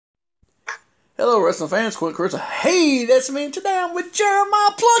Hello, wrestling fans. Quentin Charisma. Hey, that's me. And today I'm with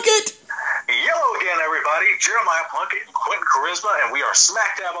Jeremiah Plunkett. Hello again, everybody. Jeremiah Plunkett and Quentin Charisma, and we are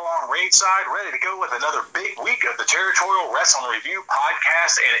smack dab along ringside, ready to go with another big week of the Territorial Wrestling Review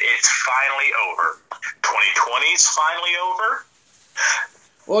podcast, and it's finally over. 2020's finally over.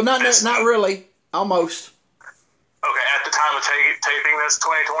 Well, not really. Almost. Okay, at the time of taping this,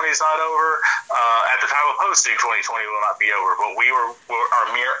 2020 is not over. At the time of posting, 2020 will not be over, but we are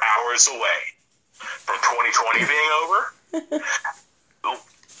mere hours away from 2020 being over.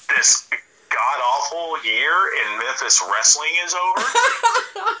 This god-awful year in Memphis wrestling is over.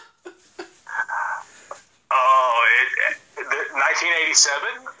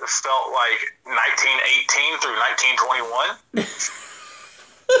 1987 felt like 1918 through 1921.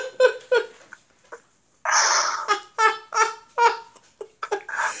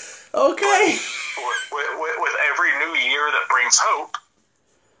 Okay. With every new year that brings hope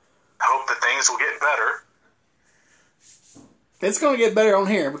that things will get better. It's going to get better on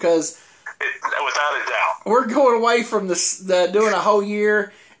here because without a doubt, we're going away from doing a whole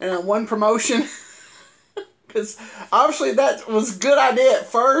year and one promotion. Because obviously that was a good idea at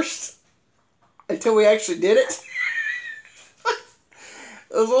first until we actually did it.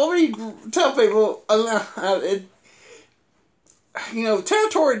 Let me tell people,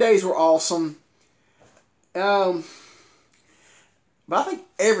 Territory Days were awesome. But I think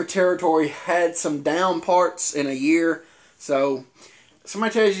every territory had some down parts in a year. So,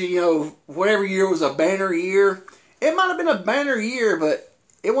 somebody tells you, whatever year was a banner year. It might have been a banner year, but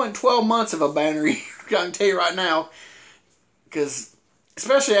it wasn't 12 months of a banner year. I can tell you right now. Because,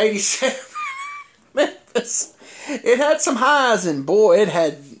 especially 87, Memphis, it had some highs, and boy, I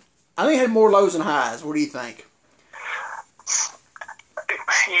think it had more lows than highs. What do you think?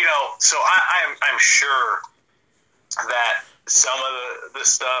 So I'm sure that some of the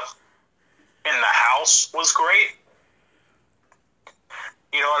stuff in the house was great.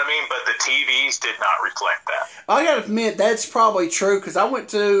 You know what I mean? But the TVs did not reflect that. I gotta admit, that's probably true, because I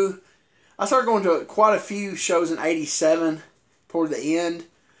started going to quite a few shows in 87 toward the end,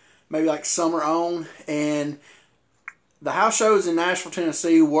 maybe like Summer On, and the house shows in Nashville,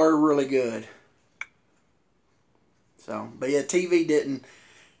 Tennessee were really good. So, but yeah, TV didn't.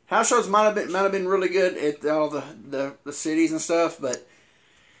 House shows might have been really good at all the cities and stuff, but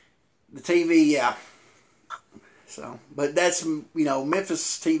the TV, yeah. So, but that's,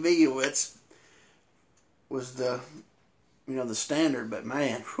 Memphis TV, was the standard, but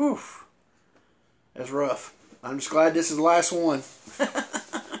man, whew, that's rough. I'm just glad this is the last one.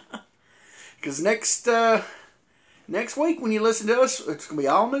 Because next week when you listen to us, it's going to be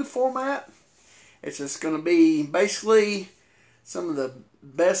all new format. It's just going to be basically some of the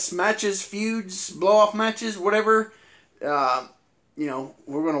best matches, feuds, blow-off matches, whatever. We're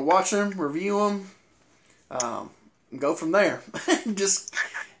going to watch them, review them, and go from there. Just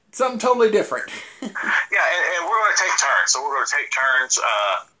something totally different. Yeah, and we're going to take turns. So we're going to take turns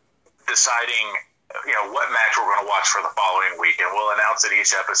deciding, what match we're going to watch for the following week, and we'll announce it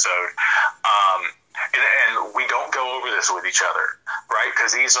each episode. And we don't go over this with each other, right?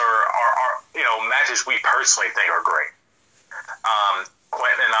 Because these are matches we personally think are great.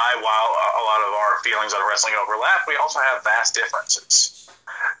 Quentin and I, while a lot of our feelings on wrestling overlap, we also have vast differences.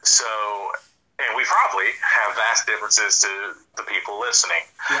 So, and we probably have vast differences to the people listening.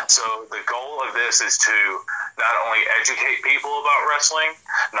 Yeah. So the goal of this is to not only educate people about wrestling,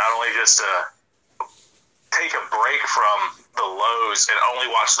 not only just to take a break from the lows and only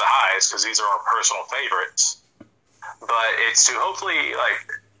watch the highs, because these are our personal favorites, but it's to hopefully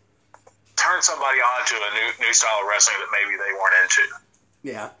turn somebody on to a new style of wrestling that maybe they weren't into.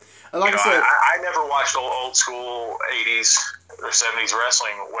 Yeah. Like I said, I never watched old school 80s or 70s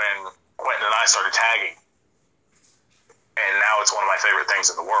wrestling when Quentin and I started tagging. And now it's one of my favorite things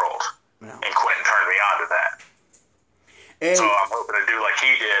in the world. Yeah. And Quentin turned me on to that. And so I'm hoping to do like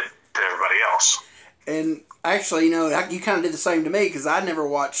he did to everybody else. And actually, you kind of did the same to me, because I never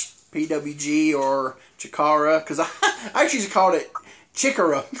watched PWG or Chikara, because I actually just called it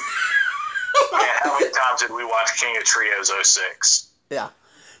Chikara. Man, how many times did we watch King of Trios 06? Yeah.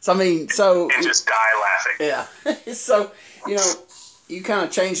 So, and just die laughing. Yeah. So, you kind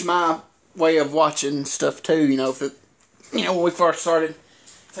of changed my way of watching stuff too, when we first started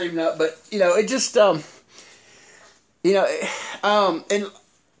teaming up. But, it just, I'm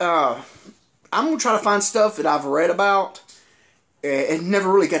going to try to find stuff that I've read about and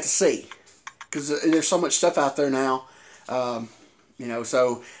never really got to see, because there's so much stuff out there now.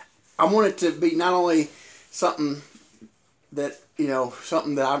 So I want it to be not only something that,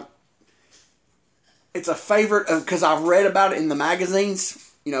 it's a favorite because I've read about it in the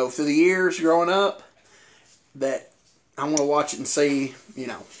magazines, through the years growing up, that I want to watch it and see,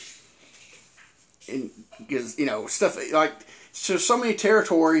 and because stuff like so many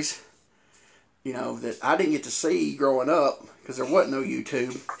territories, that I didn't get to see growing up because there wasn't no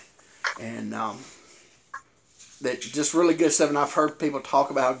YouTube, and that just really good stuff. And I've heard people talk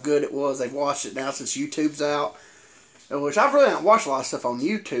about how good it was. They've watched it now since YouTube's out, which I've really not watched a lot of stuff on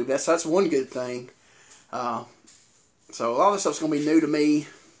YouTube. That's one good thing. So a lot of this stuff's going to be new to me.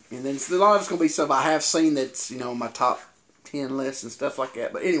 And then a lot of it's going to be stuff I have seen that's, my top 10 list and stuff like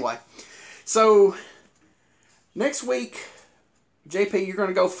that. But anyway, so next week, JP, you're going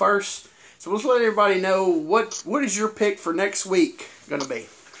to go first. So let's let everybody know what is your pick for next week going to be.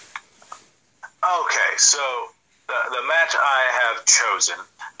 Okay, so the match I have chosen,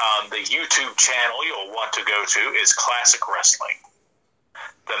 the YouTube channel you'll want to go to is Classic Wrestling.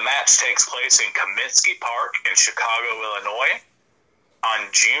 The match takes place in Comiskey Park in Chicago, Illinois on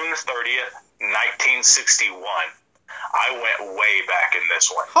June 30th, 1961. I went way back in this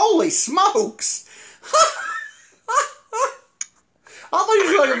one. Holy smokes! I thought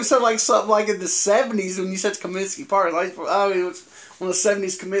you were going to say like something like in the 70s when you said Comiskey Park. Like, oh, it was one of the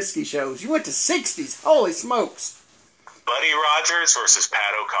 70s Comiskey shows. You went to 60s. Holy smokes. Buddy Rogers versus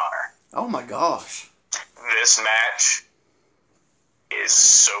Pat O'Connor. Oh my gosh. This match is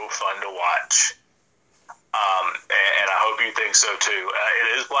so fun to watch. And I hope you think so too.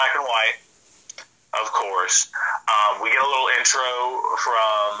 It is black and white, of course. We get a little intro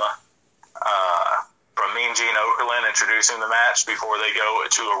from Mean Gene Okerlund introducing the match before they go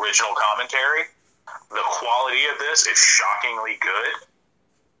to original commentary. The quality of this is shockingly good.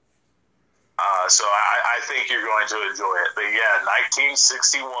 So I think you're going to enjoy it. But yeah,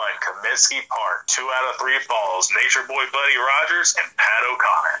 1961, Comiskey Park, 2 out of 3 falls, Nature Boy Buddy Rogers and Pat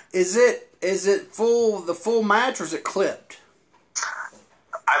O'Connor. Is it the full match, or is it clipped?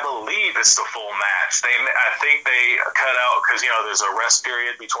 I believe it's the full match. I think they cut out, because there's a rest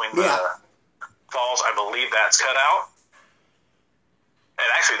period between the falls. I believe that's cut out. And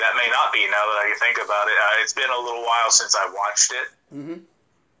actually, that may not be, now that I think about it. It's been a little while since I watched it. Mm-hmm.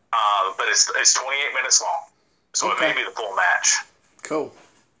 But it's 28 minutes long, so It may be the full match. Cool.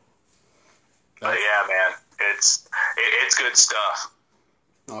 But yeah, man, it's good stuff.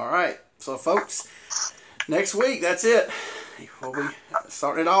 All right, so folks, next week, that's it. We'll be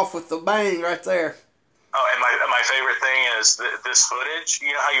starting it off with the bang right there. Oh, and my favorite thing is this footage.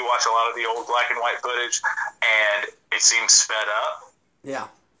 You know how you watch a lot of the old black and white footage, and it seems sped up? Yeah.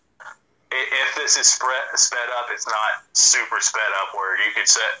 If this is sped up, it's not super sped up where you could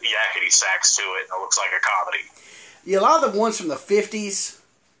set yakety sax to it and it looks like a comedy. Yeah, a lot of the ones from the 50s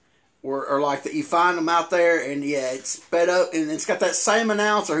are like that. You find them out there, and yeah, it's sped up, and it's got that same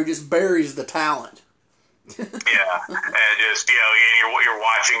announcer who just buries the talent. Yeah, and just you're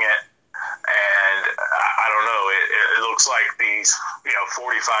watching it, and I don't know. It looks like these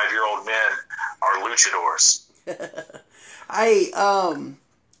 45-year-old men are luchadors. Hey,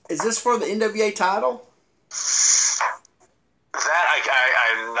 is this for the NWA title? That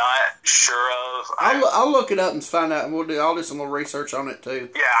I'm not sure of. I'll look it up and find out, and I'll do some little research on it too.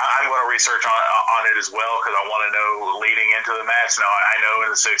 Yeah, I'm going to research on it as well because I want to know leading into the match. Now, I know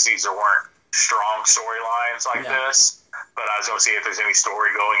in the 60s there weren't strong storylines like this, but I was going to see if there's any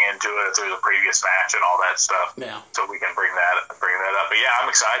story going into it through the previous match and all that stuff. Yeah. So we can bring that up. But yeah, I'm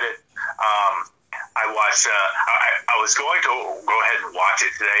excited. I watched. I was going to go ahead and watch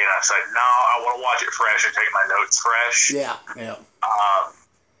it today, and I said, no, I want to watch it fresh and take my notes fresh. Yeah.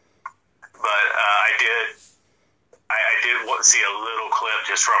 But I did see a little clip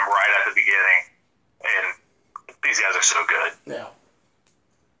just from right at the beginning, and these guys are so good. Yeah.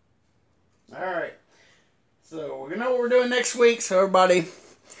 All right. So we're gonna know what we're doing next week. So everybody,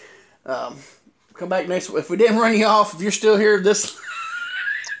 come back next week. If we didn't run you off, if you're still here, this.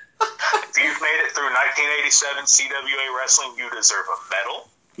 If you've made it through 1987 CWA Wrestling, you deserve a medal.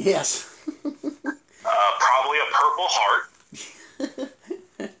 Yes. Probably a Purple Heart.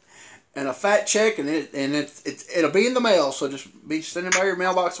 And a fat check, and it'll be in the mail. So just be sitting by your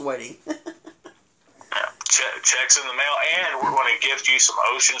mailbox waiting. Checks in the mail, and we're going to gift you some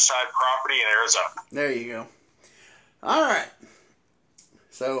oceanside property in Arizona. There you go. All right.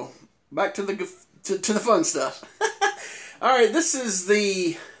 So back to the fun stuff. All right, this is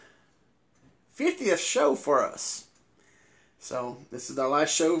the 50th show for us. So this is our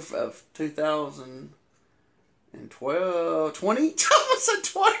last show of 2012, 20? I said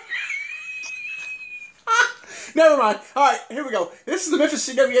 20. Never mind. All right, here we go. This is the Memphis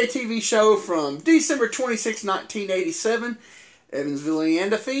CWA TV show from December 26, 1987. Evansville,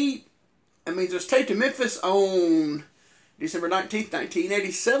 Indiana feed. That means it was taped in Memphis on December 19th,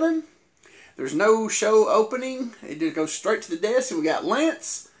 1987. There's no show opening. It just goes straight to the desk, and we got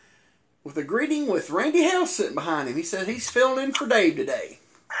Lance with a greeting with Randy Hales sitting behind him. He said he's filling in for Dave today.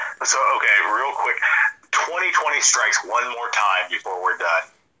 So, okay, real quick. 2020 strikes one more time before we're done.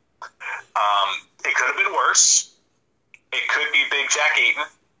 It could have been worse. It could be Big Jack Eaton.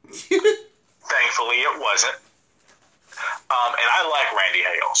 Thankfully, it wasn't. And I like Randy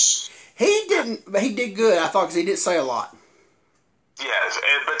Hales. He did good, I thought, because he didn't say a lot. Yes,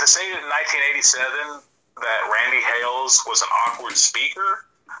 but to say that in 1987 that Randy Hales was an awkward speaker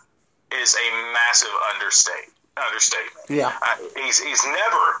is a massive understatement. Yeah. He's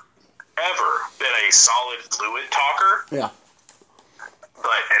never, ever been a solid fluid talker. Yeah.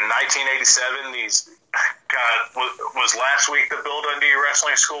 But in 1987, was last week the Bill Dundee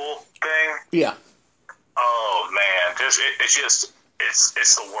Wrestling School thing? Yeah. Oh man, it's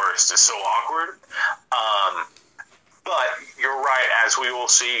the worst. It's so awkward. But you're right, as we will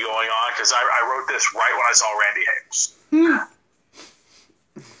see going on, because I wrote this right when I saw Randy Hales.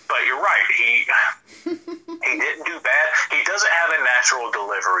 But you're right, he didn't do bad. He doesn't have a natural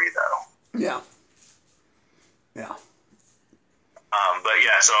delivery though. Yeah. Yeah. But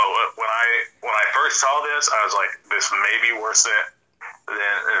yeah, so when I first saw this, I was like, this may be worse than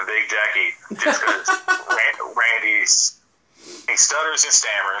Big Jackie, just because he stutters and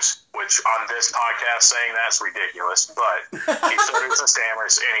stammers, which on this podcast saying that's ridiculous, but he stutters and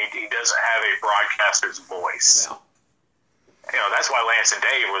stammers, and he doesn't have a broadcaster's voice. Yeah. You know, that's why Lance and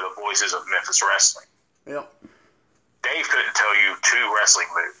Dave were the voices of Memphis wrestling. Yep. Dave couldn't tell you 2 wrestling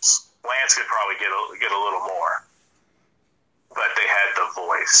moves. Lance could probably get a little more. But they had the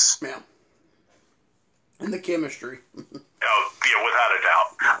voice. Yeah. And the chemistry. Oh, yeah, without a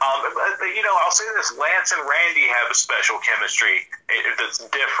doubt. But, you know, I'll say this. Lance and Randy have a special chemistry that's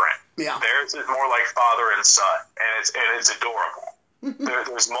different. Yeah. Theirs is more like father and son, and it's adorable.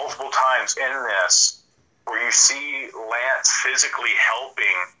 There's multiple times in this where you see Lance physically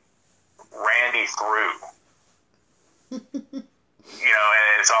helping Randy through. You know,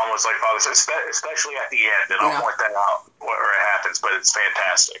 and it's almost like father, especially at the end. And I'll point that out where it happens, but it's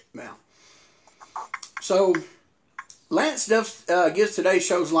fantastic. Yeah. So, Lance gives today's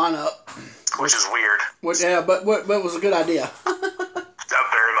show's lineup, which is weird. But was a good idea.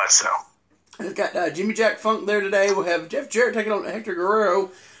 Very much so. It's got Jimmy Jack Funk there today. We'll have Jeff Jarrett taking on Hector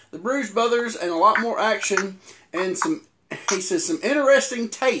Guerrero, the Bruise Brothers, and a lot more action, and some interesting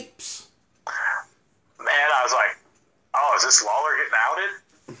tapes. Man, I was like, oh, is this Lawler getting outed?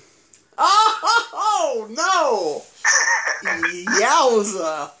 Oh no!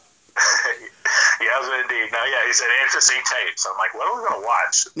 Yowza! Yowza indeed. No, yeah, he said interesting tapes. I'm like, what are we going to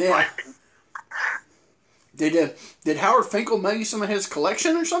watch? Yeah. Did Howard Finkel mail you some of his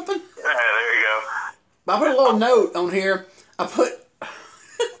collection or something? Yeah, there you go. I put a little note on here. I put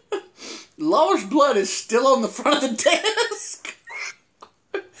Lawler's blood is still on the front of the desk.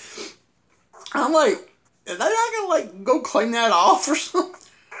 I'm like, are they not going to go clean that off or something?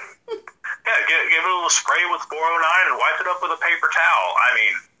 Yeah, give it a little spray with 409 and wipe it up with a paper towel. I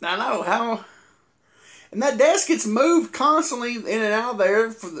mean, I know how. And that desk gets moved constantly in and out of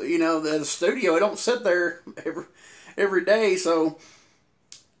there for the studio. It don't sit there every day. So,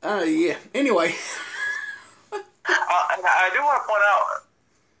 yeah. Anyway, I do want to point out,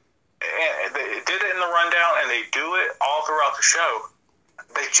 they did it in the rundown, and they do it all throughout the show.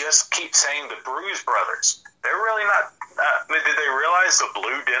 They just keep saying the Bruise Brothers. They're really not. Did they realize the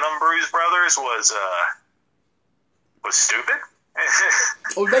Blue Denim Bruise Brothers was stupid?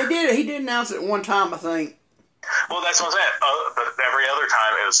 Well, they did. He did announce it one time, I think. Well, that's what I'm saying. But every other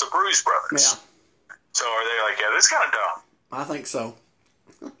time it was the Bruise Brothers. Yeah. So are they like, yeah, this is kind of dumb? I think so.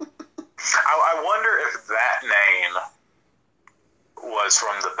 I wonder if that name was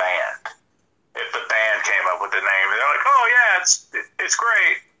from the band. If the band came up with the name, and they're like, oh yeah, it's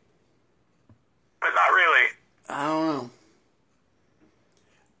great, but not really. I don't know.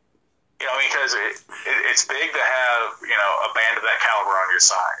 You know, because it's big to have, a band of that caliber on your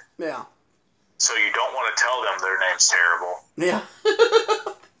side. Yeah. So you don't want to tell them their name's terrible. Yeah.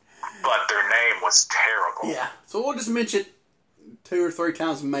 But their name was terrible. Yeah. So we'll just mention it 2 or 3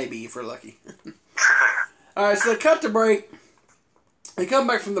 times maybe if we're lucky. All right, so they cut the break. They come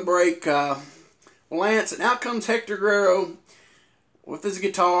back from the break. Lance, and out comes Hector Guerrero with his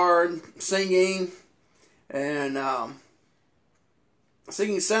guitar singing. And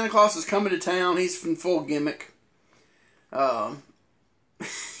singing Santa Claus is Coming to Town. He's in full gimmick.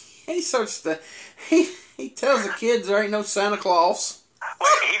 He starts to... He tells the kids there ain't no Santa Claus.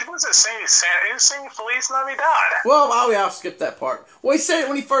 Wait, he wasn't singing Santa. He was singing Feliz Navidad. Well, I'll skip that part. Well, he said it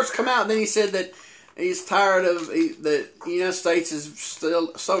when he first come out. Then he said that He's tired of the United States has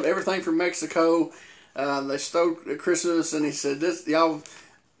still stole everything from Mexico. They stole Christmas, and he said, "This y'all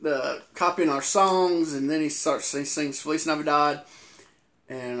copying our songs." And then he sings Feliz Navidad,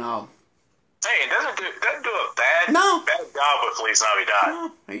 and hey, it doesn't do a bad job with Feliz Navidad.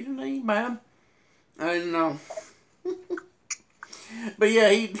 No, he didn't ain't bad. And but yeah,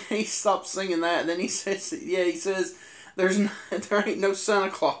 he stopped singing that, and then he says there ain't no Santa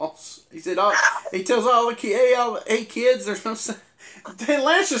Claus. He said, he tells all the kids, hey kids, there's no Santa. Then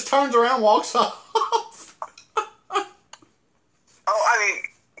Lance just turns around and walks off. I mean,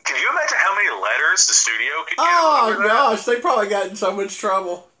 can you imagine how many letters the studio could get? Oh gosh, they probably got in so much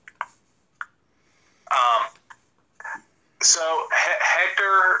trouble. So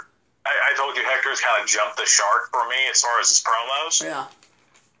Hector, I told you Hector's kind of jumped the shark for me as far as his promos. Yeah.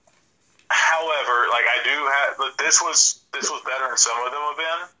 However, like I do have, this was better than some of them have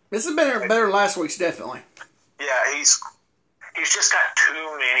been. This has been better than last week's, definitely. Yeah, he's just got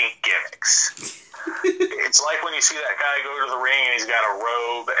too many gimmicks. It's like when you see that guy go to the ring and he's got a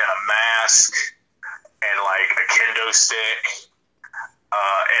robe and a mask and like a kendo stick,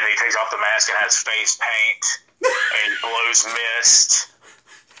 and he takes off the mask and has face paint and he blows mist.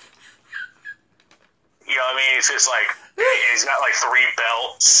 You know what I mean? It's just like he's got like 3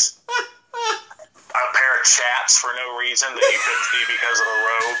 belts, a pair of chaps for no reason that you couldn't see because of the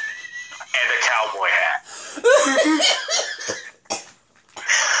robe, and a cowboy hat.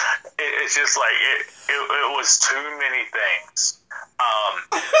 It's just like it was too many things.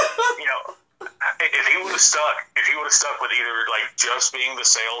 You know, if he would have stuck with either like just being the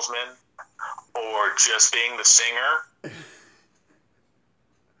salesman or just being the singer,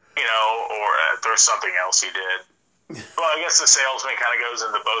 you know, or there's something else he did. Well, I guess the salesman kind of goes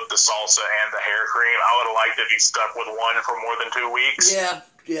into both the salsa and the hair cream. I would have liked if he stuck with one for more than 2 weeks. Yeah,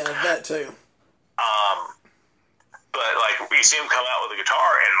 that too. But like we see him come out with a guitar,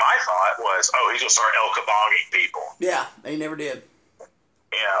 and my thought was, he's gonna start El Kabonging people. Yeah, they never did.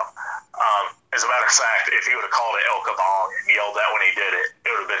 You know, as a matter of fact, if he would have called it El Kabong and yelled that when he did it,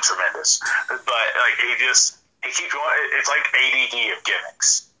 it would have been tremendous. But like he keeps going. It's like ADD of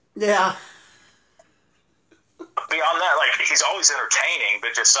gimmicks. Yeah. Beyond that, like he's always entertaining,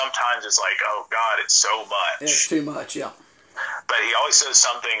 but just sometimes it's like, oh God, it's so much. It's too much, yeah. But he always says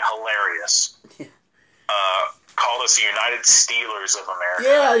something hilarious. Yeah. Called us the United Steelers of America.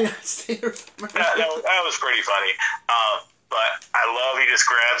 Yeah, United Steelers of America. That was pretty funny. But I love he just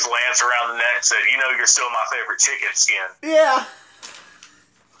grabs Lance around the neck and said, "You know, you're still my favorite chicken skin." Yeah.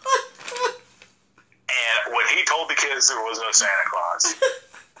 And when he told the kids there was no Santa Claus,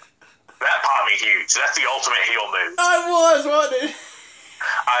 that popped me huge. That's the ultimate heel move. Wasn't it?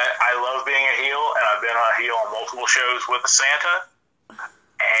 I love being a heel, and I've been a heel on multiple shows with Santa,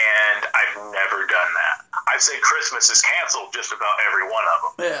 and I've never done that. I'd say Christmas is canceled just about every one of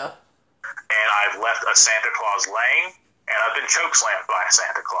them. Yeah. And I've left a Santa Claus laying, and I've been chokeslammed by a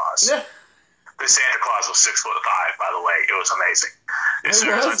Santa Claus. Yeah. The Santa Claus was 6'5", by the way. It was amazing. As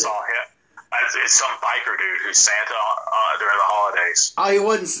soon as I saw him, it's some biker dude who's Santa during the holidays. Oh, he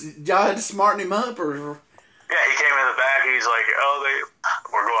wasn't. Y'all had to smarten him up, or? Yeah, he came in the back. He's like,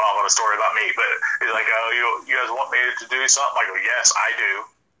 we're going off on a story about me, but he's like, you guys want me to do something? I go, yes, I do.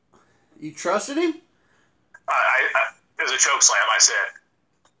 You trusted him? It was a choke slam. I said,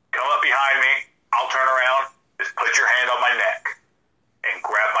 come up behind me. I'll turn around. Just put your hand on my neck and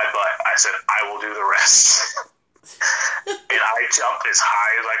grab my butt. I said, I will do the rest. And I jumped as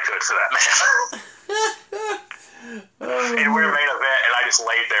high as I could for that man. And we were main event, and I just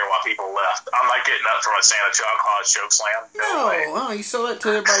laid there while people left. I'm not getting up from a Santa Claus choke slam. No way. Oh, you saw that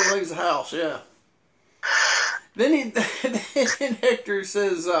till everybody leaves the house, yeah. Then Hector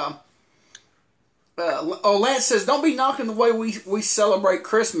says, Lance says, don't be knocking the way we celebrate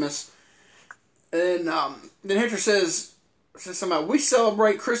Christmas. And then Hector says something, we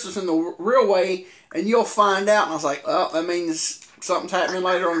celebrate Christmas in the real way, and you'll find out. And I was like, oh, that means something's happening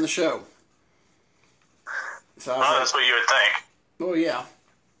later on the show. So that's what you would think. Oh, yeah.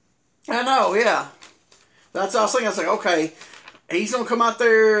 I know, yeah. That's what I was thinking. I was like, okay, he's going to come out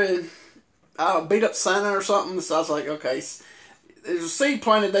there and beat up Santa or something. So I was like, okay, there's a seed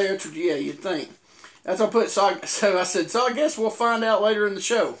planted there. Yeah, you'd think. That's what I put. So I said, so I guess we'll find out later in the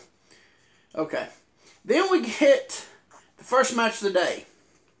show. Okay. Then we get the first match of the day.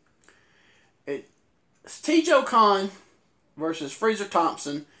 It's T.J. Khan versus Freezer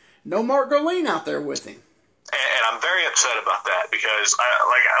Thompson. No Mark Guerline out there with him. And I'm very upset about that because,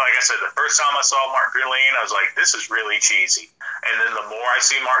 like I said, the first time I saw Mark Guerline, I was like, this is really cheesy. And then the more I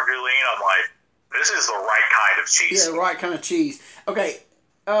see Mark Guerline, I'm like, this is the right kind of cheese. Yeah, the right kind of cheese. Okay.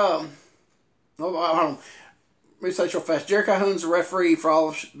 hold on. Let me say this real fast. Jerry Calhoun's the referee for all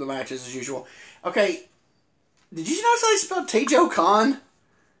of the matches as usual. Okay, did you notice how they spelled T.J. Khan?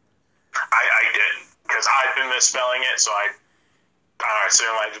 I didn't, because I've been misspelling it, so I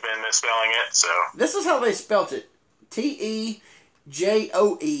assume I've been misspelling it, so. This is how they spelt it. T-E-J-O-E.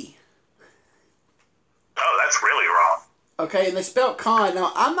 Oh, that's really wrong. Okay, and they spelled Khan.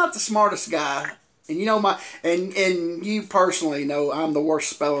 Now, I'm not the smartest guy, and you know and you personally know I'm the worst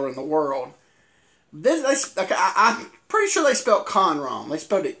speller in the world. I'm pretty sure they spelled Khan wrong. They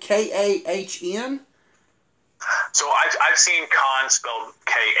spelled it K-A-H-N. So I've seen Khan spelled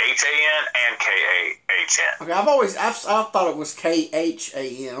K-H-A-N and K-A-H-N. Okay, I thought it was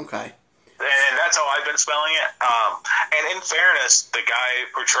K-H-A-N. Okay. And that's how I've been spelling it. And in fairness, the guy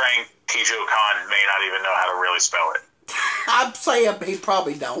portraying T.J. Khan may not even know how to really spell it. I'd say he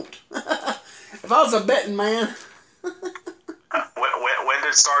probably don't. If I was a betting man. When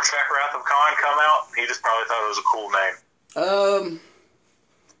did Star Trek Wrath of Khan come out? He just probably thought it was a cool name.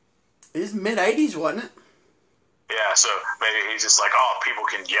 It was mid-'80s, wasn't it? Yeah, so maybe he's just like, oh, people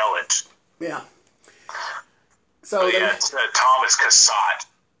can yell it. Yeah. So yeah, Thomas Cassatt,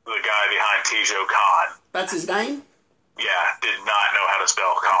 the guy behind T.J. Khan. That's his name? Yeah, did not know how to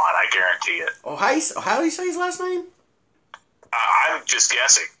spell Khan, I guarantee it. Oh, how do you say his last name? I'm just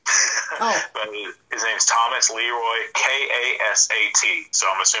guessing. Oh. But his name's Thomas Leroy, K-A-S-A-T, so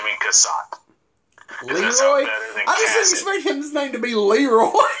I'm assuming Cassatt. Leroy? I just didn't expect his name to be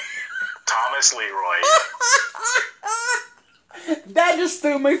Leroy. Thomas Leroy. That just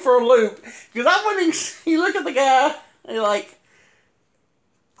threw me for a loop. Because I went and you look at the guy, and you're like,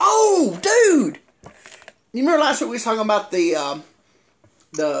 oh, dude! You remember last week we was talking about the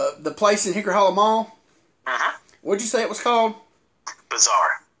place in Hickory Hollow Mall? Uh-huh. What'd you say it was called?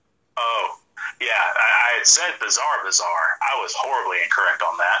 Bazaar. Oh, yeah, I had said Bazaar. I was horribly incorrect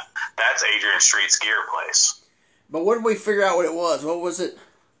on that. That's Adrian Street's gear place. But what did we figure out what it was? What was it?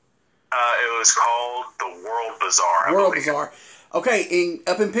 It was called the World Bazaar, World Bazaar. Okay,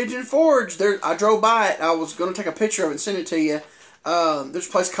 up in Pigeon Forge, I drove by it. I was going to take a picture of it and send it to you. There's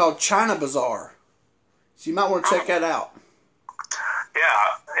a place called China Bazaar. So you might want to check that out.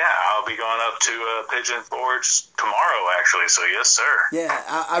 Yeah, I'll be going up to Pigeon Forge tomorrow, actually, so yes, sir. Yeah,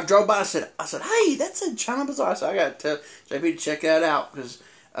 I drove by and I said, hey, that's in China Bazaar. So I got to tell JP to check that out, because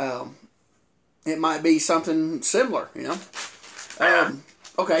it might be something similar, you know? Yeah.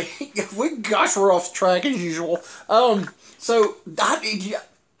 Okay, we're off track as usual. So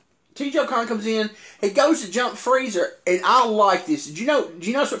T.J. Khan comes in, he goes to jump Freezer, and I like this. Did you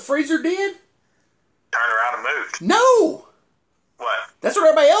notice what Freezer did? Turned around and moved. No! What? That's what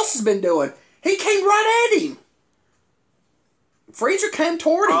everybody else has been doing. He came right at him. Freezer came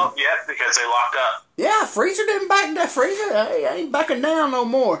toward him. Well, yeah, because they locked up. Yeah, Freezer didn't back down. Freezer ain't backing down no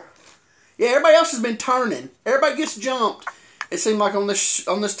more. Yeah, everybody else has been turning. Everybody gets jumped. It seemed like on this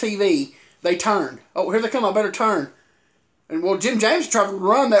TV, they turn. Oh, here they come, I better turn. And well, Jim James tried to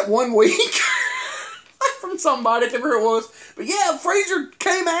run that one week from somebody, whatever it was. But yeah, Freezer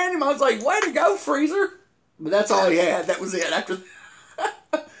came at him. I was like, way to go, Freezer. But that's all he had. That was it. After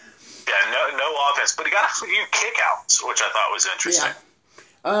yeah, no offense. But he got a few kickouts, which I thought was interesting.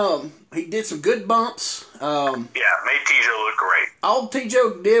 Yeah. He did some good bumps. Yeah, made TJ look great. All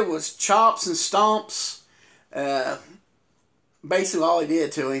TJ did was chops and stomps. Basically all he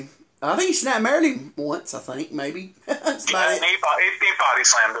did to him. I think he snap-married him once, I think, maybe. That's about it. He body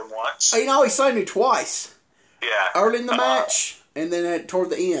slammed him once. He slammed him twice. Yeah. Early in the match, and then toward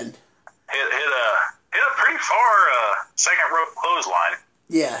the end. Hit a pretty far second rope clothesline.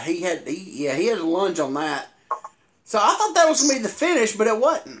 Yeah, he had a lunge on that. So I thought that was going to be the finish, but it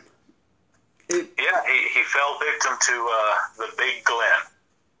wasn't. He fell victim to the Big Glenn.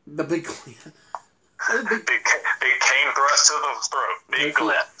 The Big Glenn. Big cane thrust to the throat. Big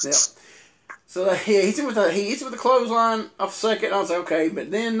Glenn. Yeah. So he hits him with a clothesline off second. I was like, okay, but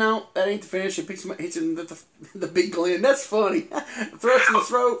then no, that ain't the finish. He hits him with the Big Glenn. That's funny. Thrust in the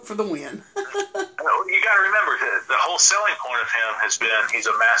throat for the win. You got to remember the whole selling point of him has been he's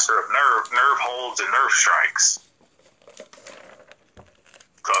a master of nerve holds and nerve strikes.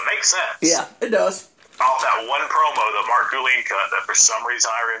 So it makes sense. Yeah, it does. Off that one promo that Mark Goulian cut that for some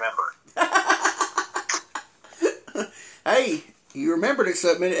reason I remember. Hey, you remembered it,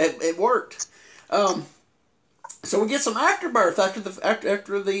 so it worked. So we get some afterbirth after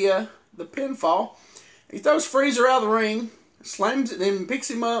the pinfall. He throws Freezer out of the ring, slams it, then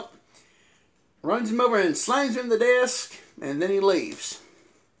picks him up, runs him over and slams him in the desk, and then he leaves.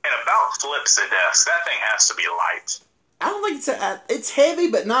 And about flips the desk. That thing has to be light. I don't think it's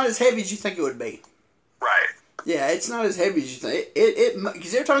heavy, but not as heavy as you think it would be. Right. Yeah, it's not as heavy as you think.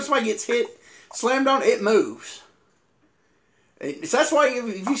 Because every time somebody gets hit slammed on, it moves. So that's why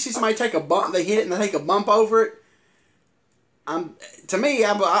if you see somebody take a bump, they hit it and they take a bump over it.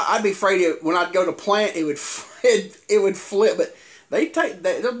 I'd be afraid when I'd go to plant, it would flip. But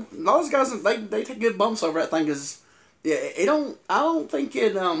those guys they take good bumps over that thing because I don't think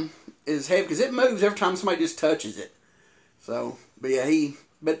it is heavy because it moves every time somebody just touches it. So, but I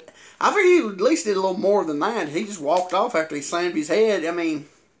figured he at least did a little more than that. He just walked off after he slammed his head. I mean,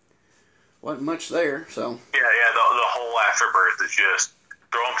 wasn't much there. So the whole afterbirth is just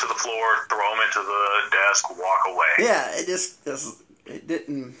throw him to the floor, throw him into the desk, walk away. Yeah, it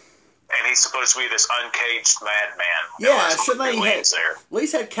didn't. And he's supposed to be this uncaged madman. Yeah, should they at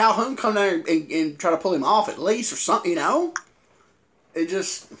least had Calhoun come there and try to pull him off at least or something, It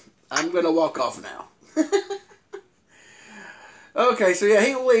just, I'm going to walk off now. Okay, so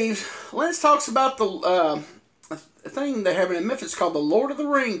he leaves. Lance talks about the thing they're having in Memphis called the Lord of the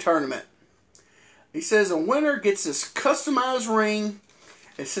Ring tournament. He says a winner gets this customized ring.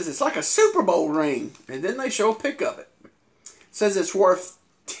 It says it's like a Super Bowl ring. And then they show a pic of it. It says it's worth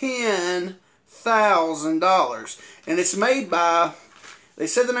 $10,000. And it's made by, they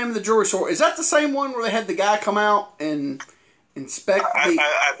said the name of the jewelry store. Is that the same one where they had the guy come out and inspect the...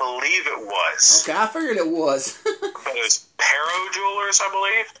 I believe it was. Okay, I figured it was. But it was Perro Jewelers, I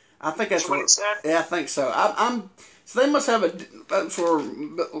believe. I think that's what it said. Yeah, I think so. So they must have that's where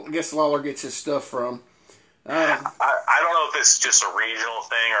I guess Lawler gets his stuff from. I don't know if it's just a regional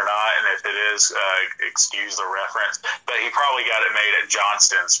thing or not, and if it is, excuse the reference, but he probably got it made at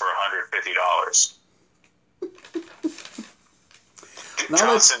Johnston's for $150.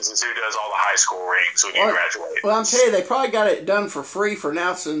 Johnston's is who does all the high school rings when you graduate. Well, I'm telling you, they probably got it done for free for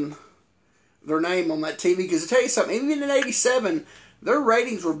announcing their name on that TV. Because to tell you something, even in '87, their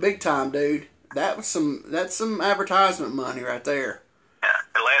ratings were big time, dude. That's some advertisement money right there. Yeah.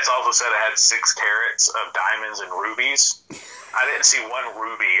 And Lance also said it had 6 carats of diamonds and rubies. I didn't see one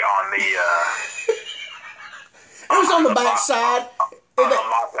ruby on the. It was on the back side. On the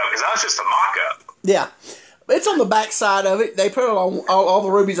mock-up, because that was just a mock-up. Yeah. It's on the back side of it. They put it on all the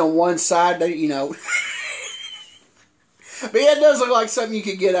rubies on one side. But yeah, it does look like something you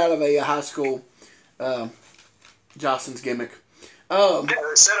could get out of a high school Johnston's gimmick. Yeah,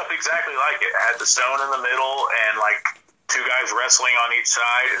 it's set up exactly like it. It had the stone in the middle and like 2 guys wrestling on each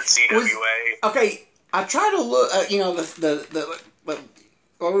side and CWA. Okay, I try to look.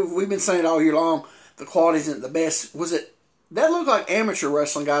 We've been saying it all year long. The quality isn't the best. That looked like amateur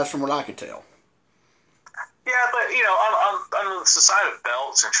wrestling guys from what I could tell. Yeah, but on the side of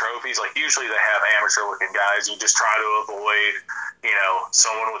belts and trophies, like usually they have amateur-looking guys. You just try to avoid,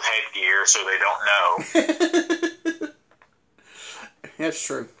 someone with headgear so they don't know. That's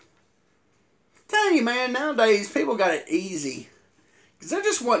true. I'm telling you, man, nowadays people got it easy because there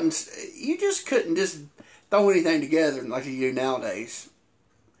just wasn't. You just couldn't just throw anything together like you do nowadays.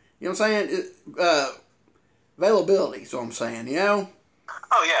 You know what I'm saying? Availability is what I'm saying.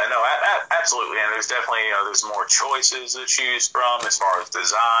 Oh yeah, no, absolutely, and there's definitely there's more choices to choose from as far as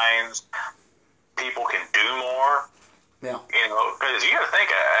designs. People can do more. Yeah. Because you got to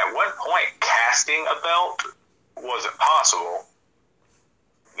think at one point casting a belt wasn't possible.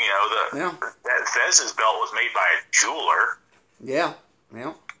 That Fez's belt was made by a jeweler. Yeah.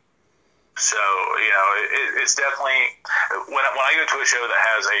 Yeah. So it's definitely when I go to a show that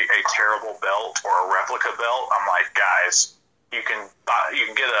has a terrible belt or a replica belt, I'm like, guys. You can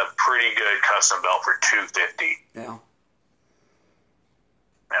get a pretty good custom belt for $250. Yeah.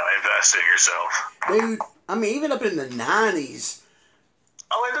 Invest in yourself, dude. I mean, even up in the '90s.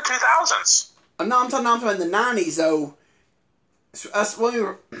 Oh, in the 2000s. No, I'm talking in the '90s though. When we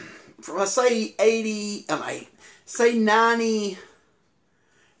were, say 80, say 90,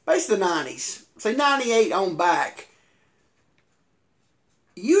 basically the '90s. Say 98 on back.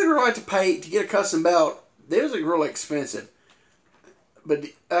 You'd really have to pay to get a custom belt. Those are really expensive. But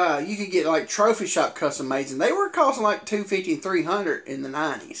you could get like trophy shop custom mades, and they were costing like $250 and $300 in the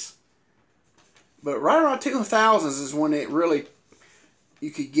 '90s. But right around 2000s is when it really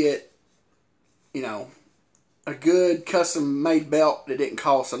you could get, a good custom made belt that didn't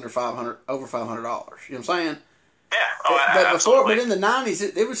cost over $500. You know what I'm saying? Yeah. But in the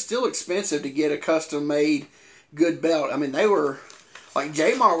 '90s, it was still expensive to get a custom made good belt. I mean, they were like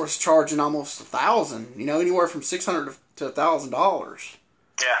J-Mar was charging almost $1,000. Anywhere from $600 to $1,000.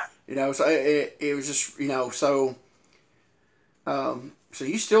 Yeah. So it was just so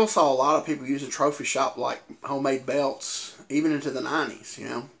you still saw a lot of people using trophy shop like homemade belts even into the '90s.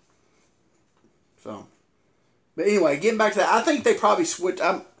 So, but anyway, getting back to that, I think they probably switched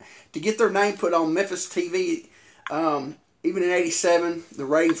to get their name put on Memphis TV. Even in '87, the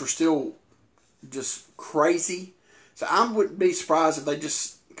ratings were still just crazy. So I wouldn't be surprised if they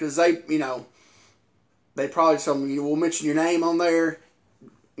just, because they, they probably told me, we'll mention your name on there.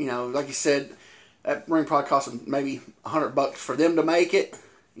 Like you said, that ring probably cost them maybe $100 for them to make it,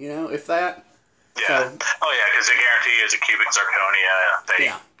 if that. Yeah. So, because the guarantee is a cubic zirconia.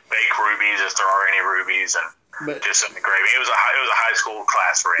 They bake rubies if there are any rubies, and just an engraving. It was a high school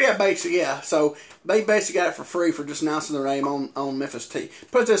class ring. Yeah, basically, yeah. So they basically got it for free for just announcing their name on Memphis TV.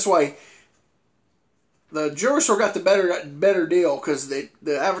 Put it this way, the jewelry store got the better deal because the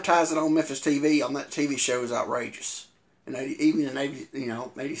advertising on Memphis TV on that TV show is outrageous. And even in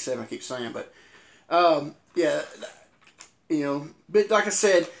 87, I keep saying, but but like I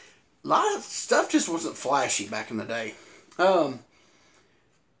said, a lot of stuff just wasn't flashy back in the day.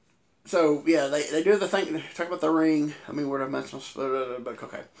 So yeah, they do the thing. Talk about the ring. I mean, where I mentioned, but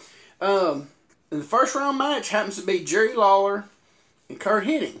okay. And the first round match happens to be Jerry Lawler and Curt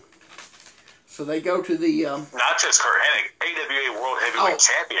Hennig. So they go to the not just Curt Hennig, AWA World Heavyweight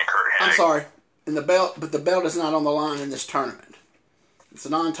Champion Curt Hennig. I'm sorry, and the belt, but the belt is not on the line in this tournament. It's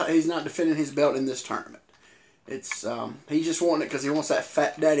he's not defending his belt in this tournament. It's he's just wanting it because he wants that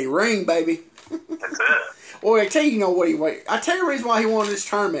fat daddy ring, baby. That's it. Well, I tell you, what he wait. I tell you the reason why he wanted this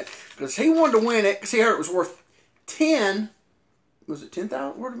tournament because he wanted to win it because he heard it was worth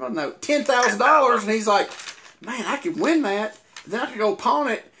 $10,000, and he's like, man, I could win that. Then I could go pawn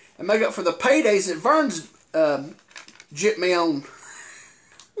it and make up for the paydays that Vern's jipped me on.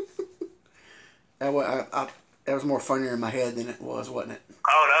 That was more funnier in my head than it was, wasn't it?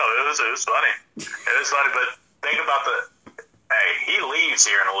 Oh no, it was funny. It was funny, but think about he leaves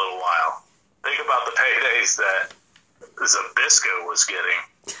here in a little while. Think about the paydays that Zbyszko was getting.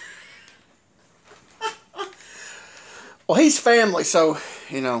 Well, he's family, so,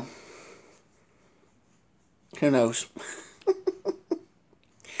 who knows?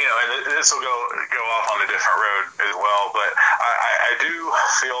 And this will go off on a different road as well, but I do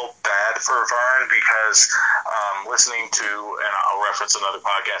feel bad for Vern because listening to, and I'll reference another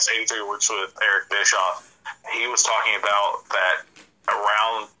podcast, 83 Weeks with Eric Bischoff, he was talking about that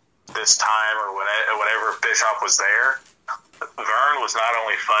around this time or whenever Bischoff was there, Vern was not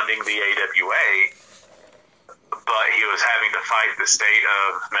only funding the AWA, but he was having to fight the state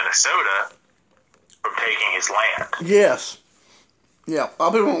of Minnesota from taking his land. Yes. Yeah, a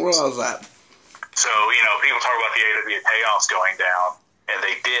lot of people don't realize that. So, people talk about the AWA payoffs going down, and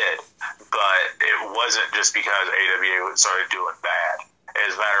they did, but it wasn't just because AWA started doing bad.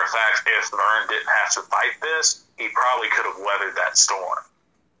 As a matter of fact, if Vern didn't have to fight this, he probably could have weathered that storm.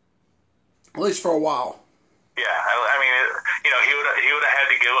 At least for a while. Yeah, I mean, he would have had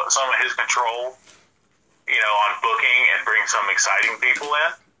to give up some of his control, on booking and bring some exciting people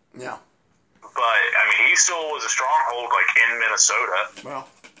in. Yeah. But, I mean, he still was a stronghold, in Minnesota. Well.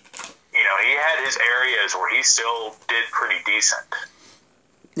 He had his areas where he still did pretty decent.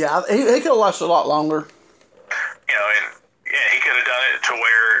 Yeah, he could have lasted a lot longer. And he could have done it to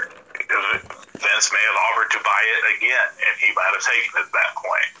where Vince may have offered to buy it again, and he might have taken it at that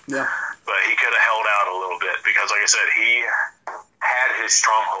point. Yeah. But he could have held out a little bit because, like I said, he had his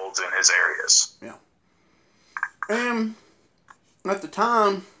strongholds in his areas. Yeah. And at the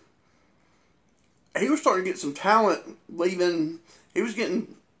time, he was starting to get some talent leaving. He was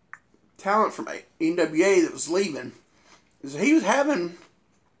getting talent from NWA that was leaving. He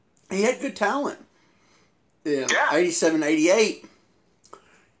had good talent. Yeah. 87, 88.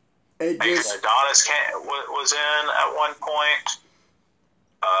 Adonis was in at one point.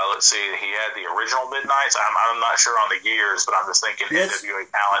 Let's see, he had the original Midnights. I'm not sure on the years, but I'm just thinking NWA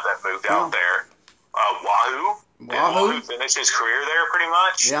talent that moved out there. Wahoo. Wahoo finished his career there pretty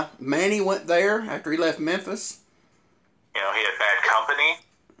much. Yeah, Manny went there after he left Memphis. He had Bad Company.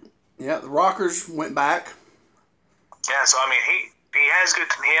 Yeah, the Rockers went back. Yeah, so I mean, he had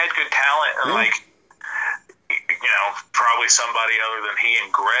good talent, and probably somebody other than he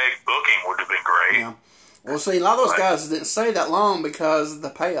and Greg booking would have been great. Yeah. Well, see, a lot of those guys didn't stay that long because of the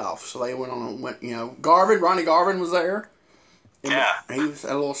payoff. So they went on Ronnie Garvin was there. Yeah. He was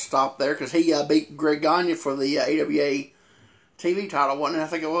at a little stop there because he beat Greg Gagne for the AWA TV title, wasn't it? I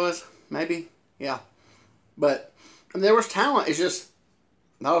think it was. Maybe. Yeah. But there was talent. It's just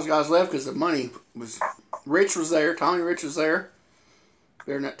those guys left because the money was... Rich was there. Tommy Rich was there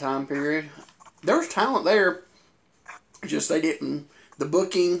during that time period. There was talent there. Just they didn't... The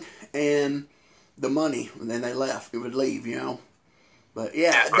booking and the money, and then they left. It would leave, But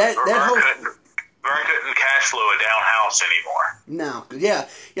yeah, that whole... Vern couldn't cash flow a down house anymore. No, yeah,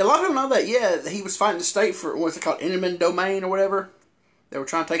 a lot of people know that. Yeah, he was fighting the state for what's it called, eminent domain or whatever. They were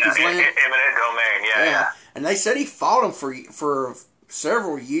trying to take his land. Eminent domain, yeah. And they said he fought him for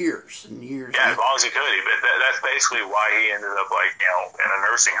several years and years. Yeah, as long as he could. But that's basically why he ended up, like, you know, in a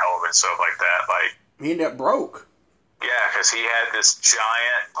nursing home and stuff like that. Like, he ended up broke. Yeah, because he had this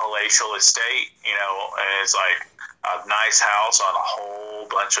giant palatial estate, you know, and it's like a nice house on a whole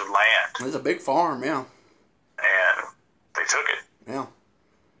bunch of land. It was a big farm, yeah. And they took it. Yeah.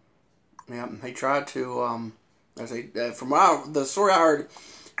 Yeah, he tried to, the story I heard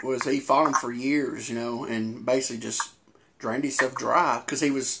was he fought him for years, you know, and basically just drained himself dry because he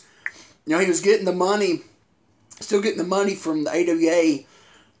was, you know, he was getting the money, still getting the money from the AWA,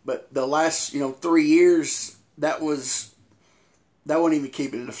 but the last, you know, 3 years, that wasn't even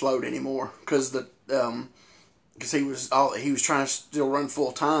keeping it afloat anymore because he was trying to still run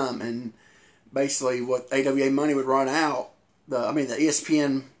full time, and basically what AWA money would run out, the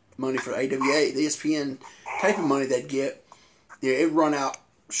ESPN money for AWA, the ESPN taping money they'd get, yeah, it'd run out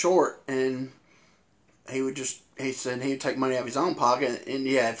short, and he said he'd take money out of his own pocket, and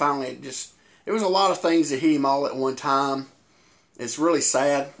yeah, finally it was a lot of things that hit him all at one time. It's really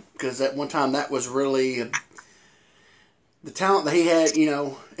sad because at one time that was really the talent that he had, you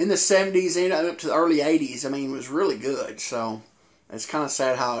know, in the 70s and up to the early 80s. I mean, was really good. So it's kind of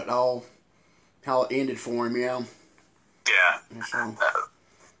sad how it ended for him, you know. Yeah. So.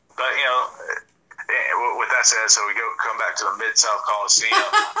 But, you know, with that said, so we come back to the Mid-South Coliseum.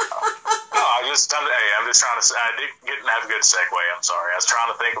 I'm just trying to say, I didn't have a good segue, I'm sorry. I was trying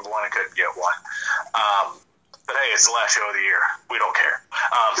to think of one and couldn't get one. But hey, it's the last show of the year. We don't care.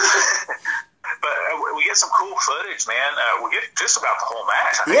 But we get some cool footage, man. We get just about the whole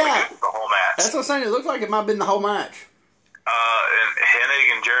match. I think we get the whole match. That's what I'm saying. It looked like it might have been the whole match. And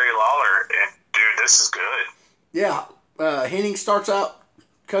Hennig and Jerry Lawler, and dude, this is good. Yeah. Hennig starts out,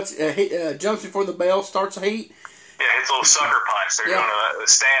 jumps before the bell, starts the heat. Yeah, hits a little sucker punch. They're doing a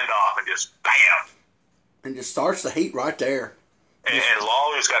standoff and just bam. And just starts the heat right there. And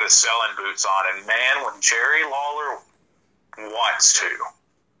Lawler's got his selling boots on. And man, when Jerry Lawler wants to,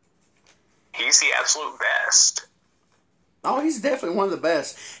 he's the absolute best. Oh, he's definitely one of the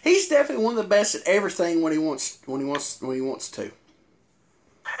best. He's definitely one of the best at everything when he wants to. And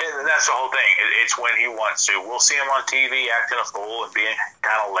that's the whole thing. It's when he wants to. We'll see him on TV acting a fool and being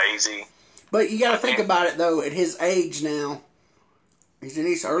kind of lazy. But you got to think about it though. At his age now, he's in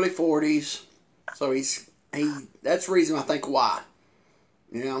his early 40s, so that's the reason I think why.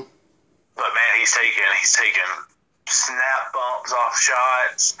 You know. But man, he's taking snap bumps off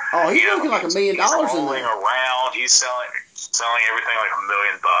shots. Oh, he's looking like $1 million in there. He's rolling around. He's selling everything like $1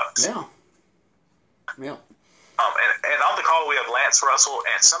 million. Yeah. Yeah. And on the call we have Lance Russell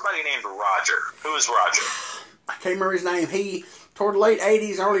and somebody named Roger. Who is Roger? I can't remember his name. He, toward the late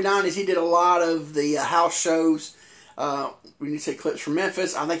 80s, early 90s, he did a lot of the house shows. When you say clips from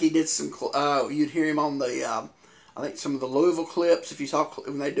Memphis, I think he did some, you'd hear him on the, I think some of the Louisville clips, if you saw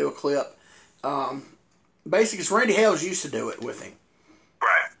when they do a clip. Basically, because Randy Hales used to do it with him.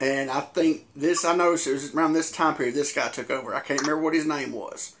 Right. And I think I noticed it was around this time period this guy took over. I can't remember what his name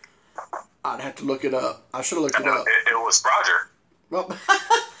was. I'd have to look it up. I should have looked it up. It was Roger. Well,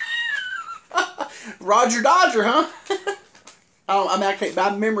 Roger Dodger, huh? I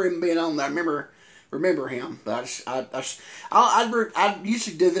remember him being on there. I remember him. But I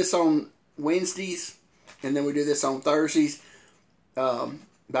usually do this on Wednesdays, and then we do this on Thursdays. But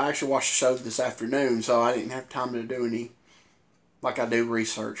I actually watched the show this afternoon, so I didn't have time to do any, like I do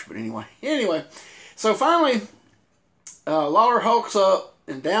research. But anyway, so finally, Lawler hulks up,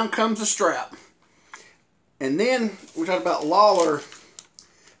 and down comes the strap. And then we talked about Lawler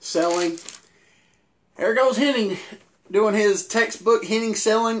selling. There goes Hennig doing his textbook Hennig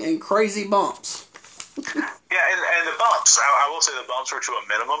selling and crazy bumps. Yeah, and the bumps. I will say the bumps were to a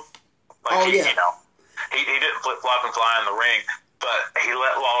minimum. Like he didn't flip-flop and fly in the ring, but he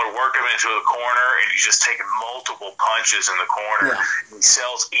let Lawler work him into a corner, and he's just taking multiple punches in the corner. Yeah. He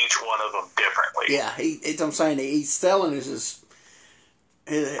sells each one of them differently. Yeah, I'm saying he's selling is just.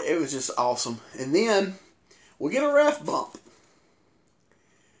 It was just awesome. And then we get a ref bump.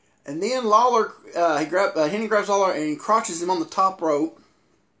 And then Lawler, Hennig grabs Lawler and he crotches him on the top rope.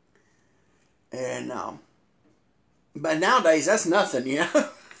 And but nowadays that's nothing, yeah.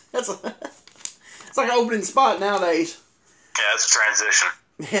 It's like an opening spot nowadays. Yeah, it's a transition.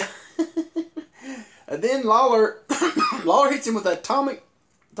 Yeah. And then Lawler hits him with that atomic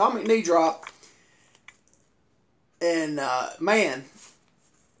knee drop. And man.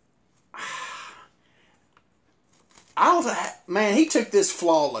 He took this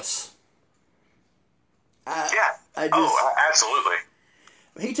flawless. Absolutely.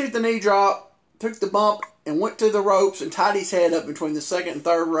 He took the knee drop, took the bump, and went to the ropes and tied his head up between the second and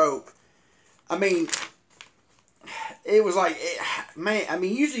third rope. I mean, it was like, man, I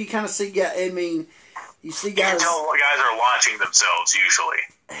mean, usually you kind of see guys, I mean, you see guys. You can tell guys are launching themselves usually.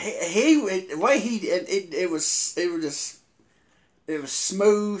 The way it was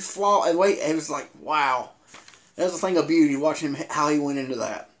smooth, flaw, and wait, it was like, wow. That was a thing of beauty watching him, how he went into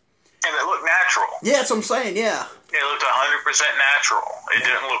that. And it looked natural. Yeah, that's what I'm saying, yeah. It looked 100% natural. It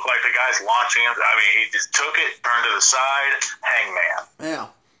didn't look like the guy's launching him. I mean, he just took it, turned to the side, hangman. Yeah.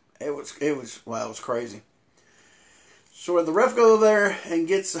 It was crazy. So the ref goes over there and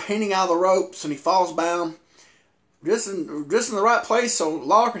gets Hennig out of the ropes, and he falls bound. Just in the right place, so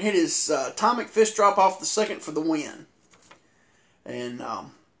Lawler can hit his atomic fist drop off the second for the win. And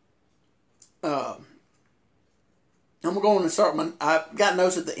I'm going to start I got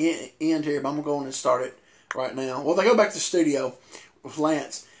notes at the end here, but I'm going to start it right now. Well, they go back to the studio with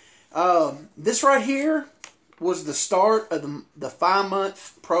Lance. This right here was the start of the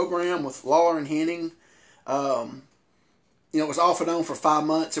 5-month program with Lawler and Hennig. It was off and on for 5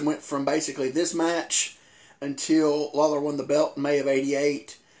 months and went from basically this match until Lawler won the belt in May of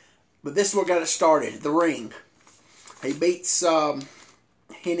 '88. But this is what got it started, the ring. He beats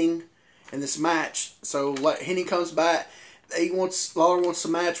Hennig in this match. So Hennig comes back. Lawler wants a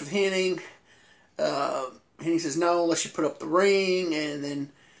match with Hennig. Hennig says no unless you put up the ring, and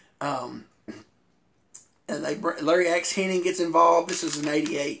then Larry Axe Hennig gets involved. This is in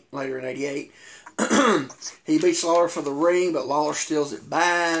 '88, later in '88. He beats Lawler for the ring, but Lawler steals it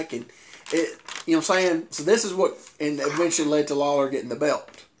back, and it, you know what I'm saying? So this is what, and eventually led to Lawler getting the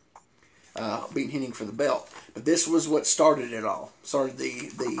belt, beating Hennig for the belt. But this was what started it all. Started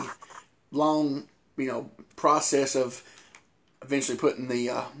the long, process of eventually putting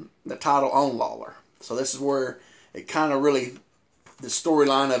the title on Lawler. So this is where it kind of really, the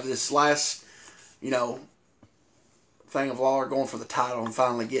storyline of this last, thing of Lawler going for the title and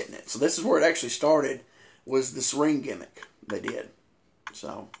finally getting it. So this is where it actually started, was this ring gimmick they did.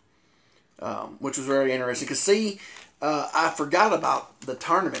 So, which was very interesting. Because I forgot about the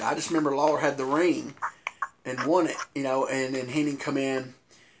tournament. I just remember Lawler had the ring and won it, and then Hennig come in,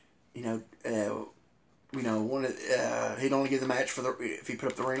 wanted, he'd only give the match if he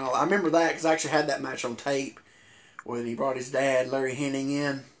put up the ring. I remember that because I actually had that match on tape when he brought his dad, Larry Hennig,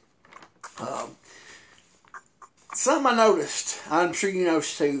 in. Something I noticed, I'm sure you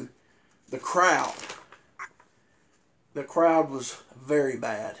noticed too, the crowd. The crowd was very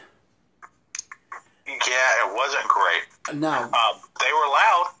bad. Yeah, it wasn't great. No. They were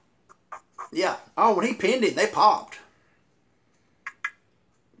loud. Yeah. Oh, when he pinned it, they popped.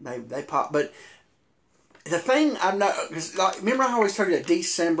 They popped. But the thing I know, because remember I always told you that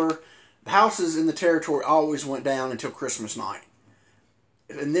December, the houses in the territory always went down until Christmas night.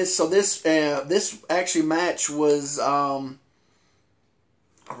 And this actually match was I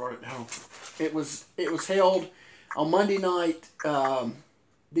wrote it down. It was held on Monday night,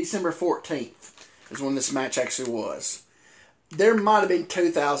 December 14th is when this match actually was. There might have been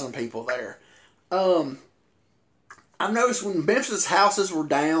 2,000 people there. I've noticed when Memphis houses were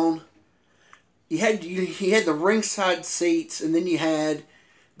down, you had the ringside seats, and then you had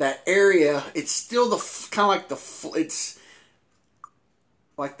that area. It's still kind of like it's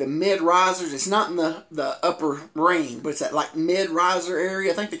like the mid-risers. It's not in the upper ring, but it's that like mid-riser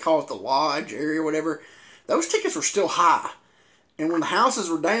area. I think they call it the lodge area or whatever. Those tickets were still high. And when the houses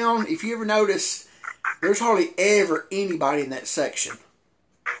were down, if you ever notice, there's hardly ever anybody in that section.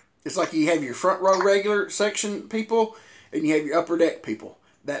 It's like you have your front row regular section people, and you have your upper deck people.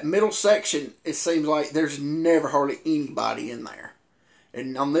 That middle section, it seems like there's never hardly anybody in there.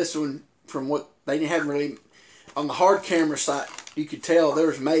 And on this one, from what they didn't have really, on the hard camera side, you could tell there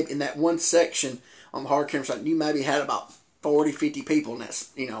was maybe in that one section on the hard camera side, you maybe had about 40, 50 people in that,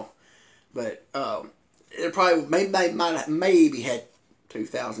 But it probably might have maybe had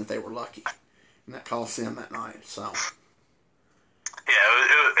 2,000 if they were lucky in that Coliseum that night. So. Yeah,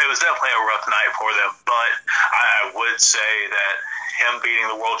 it was definitely a rough night for them, but I would say that him beating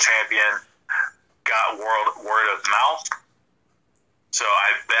the world champion got word of mouth, so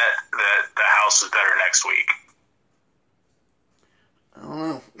I bet that the house is better next week. I don't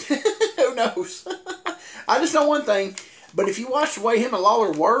know. Who knows? I just know one thing, but if you watch the way him and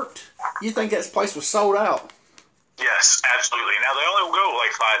Lawler worked, you think that place was sold out. Yes, absolutely. Now, they only go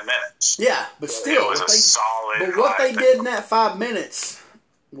like 5 minutes. Yeah, but still. It was a solid But what they did in that 5 minutes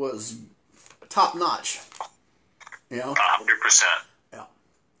was top notch. 100%. Yeah.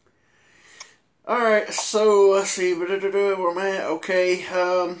 Alright, so let's see. Where am I at? Okay.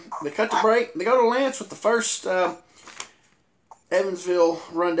 They cut the break. They go to Lance with the first Evansville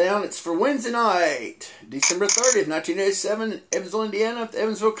rundown. It's for Wednesday night, December 30th, 1987, Evansville, Indiana, at the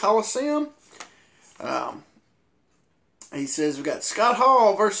Evansville Coliseum. He says we got Scott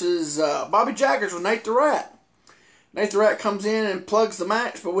Hall versus Bobby Jaggers with Nate the Rat. Nate the Rat comes in and plugs the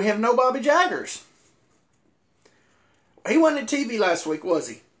match, but we have no Bobby Jaggers. He wasn't at TV last week, was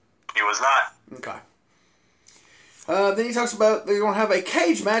he? He was not. Okay. Then he talks about they're going to have a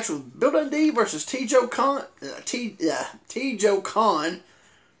cage match with Bill Dundee versus T-Joe Khan. T-Joe Khan.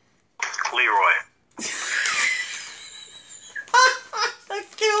 Leroy. That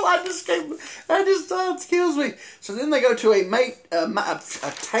kills me. So then they go to a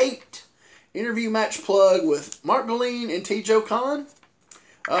taped interview match plug with Mark Galene and T-Joe Khan.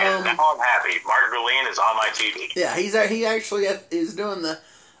 And now I'm happy. Mark Galene is on my TV. Yeah, he actually is doing the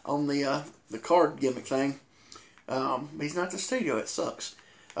card gimmick thing. He's not at the studio. It sucks.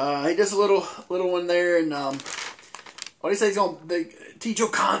 He does a little one there, and what do you say? T-Joe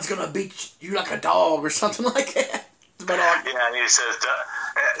Khan's gonna beat you like a dog or something like that. Yeah, and he says.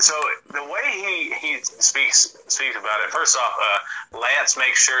 So the way he speaks about it. First off, Lance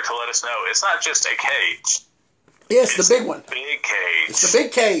makes sure to let us know it's not just a cage. Yes, the big one. Big cage. It's the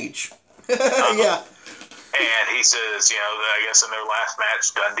big cage. Yeah. And he says, I guess in their last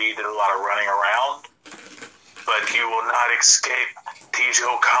match, Dundee did a lot of running around. But you will not escape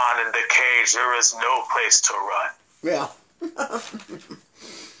T-Joe Khan in the cage. There is no place to run. Yeah.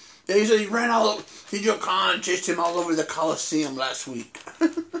 Yeah, he said he ran all over. T-Joe Khan chased him all over the Coliseum last week.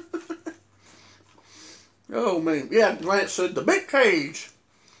 Oh, man. Yeah, Lance said the big cage.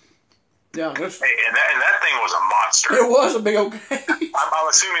 Yeah, and that thing was a monster. It was a big old cage. I'm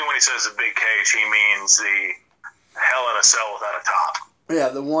assuming when he says the big cage, he means the Hell in a Cell without a top. Yeah,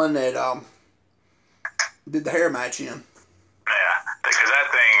 the one that did the hair match in. Yeah, because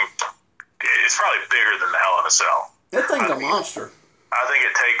that thing is probably bigger than the Hell in a Cell. That thing's a monster. I think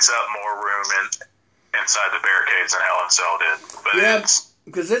it takes up more room inside the barricades than Hell in a Cell did. But yeah,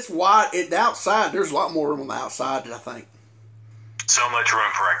 because it's wide. The outside, there's a lot more room on the outside, I think. So much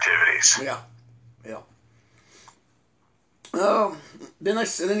room for activities. Yeah. Then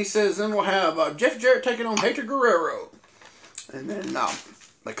he says, then we'll have Jeff Jarrett taking on Hector Guerrero. And then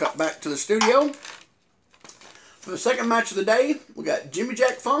they cut back to the studio. For the second match of the day, we got Jimmy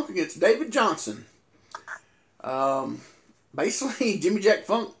Jack Funk against David Johnson. Basically, Jimmy Jack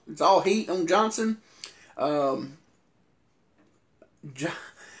Funk, it's all heat on Johnson.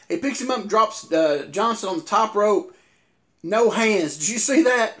 He picks him up and drops Johnson on the top rope. No hands. Did you see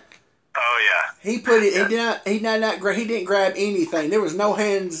that? Oh yeah. He put it. He didn't grab anything. There was no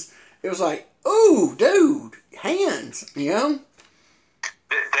hands. It was like, ooh, dude, hands. David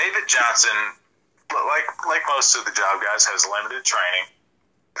Johnson, like most of the job guys, has limited training.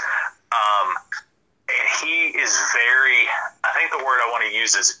 And he is very. I think the word I want to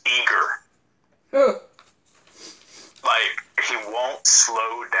use is eager. Like he won't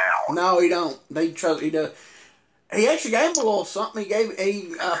slow down. No, he don't. He does. He actually gave him a little something.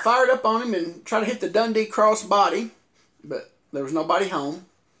 He fired up on him and tried to hit the Dundee cross body, but there was nobody home.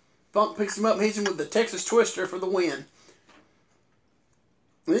 Funk picks him up and hits him with the Texas Twister for the win.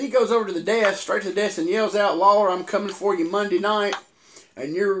 And then he goes over to the desk, straight to the desk, and yells out, "Lawler, I'm coming for you Monday night,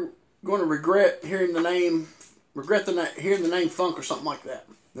 and you're going to regret hearing the name Funk or something like that."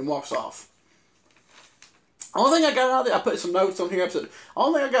 Then walks off. Only thing I got out of it, I put some notes on here.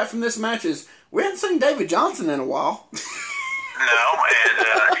 Only thing I got from this match is we haven't seen David Johnson in a while. No, and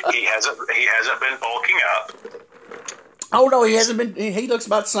he hasn't been bulking up. Oh no, he hasn't been. He looks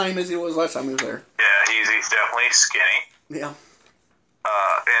about the same as he was last time he was there. Yeah, he's definitely skinny. Yeah.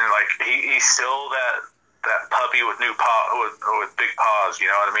 And like he's still that puppy with with big paws. You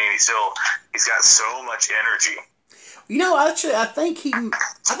know what I mean? He's got so much energy. Actually, I think he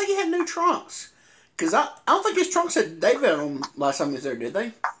had new trunks. Because I don't think his trunks had David on them last time he was there, did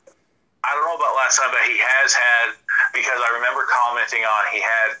they? I don't know about last time, but he has had, because I remember commenting on, he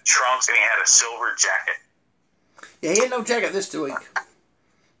had trunks and he had a silver jacket. Yeah, he had no jacket this week.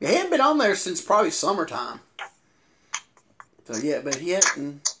 Yeah, he hadn't been on there since probably summertime. So yeah, but he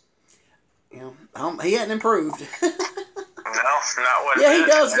hadn't, he hadn't improved. No, not what. Yeah, he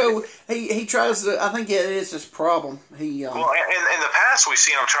does go. He tries to. I think it is his problem. Well, in the past, we've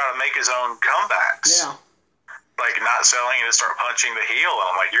seen him try to make his own comebacks. Yeah. Like not selling and just start punching the heel. And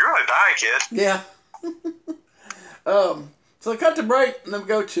I'm like, you're gonna die, kid. Yeah. So they cut to break, and then we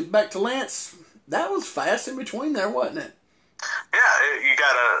go back to Lance. That was fast in between there, wasn't it? Yeah, you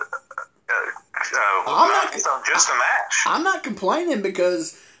got just a match. I'm not complaining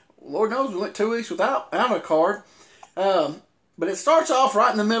because Lord knows we went 2 weeks without a card. But it starts off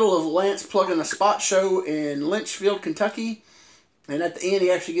right in the middle of Lance plugging a spot show in Lynchfield, Kentucky. And at the end,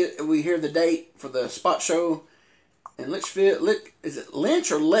 we hear the date for the spot show in Lynchfield. Is it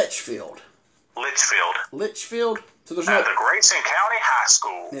Lynch or Letchfield? Litchfield. Litchfield. So there's At the Grayson County High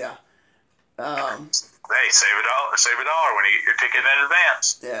School. Yeah. Hey, save a dollar when you get your ticket in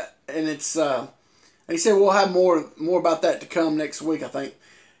advance. Yeah, and it's he said we'll have more about that to come next week, I think,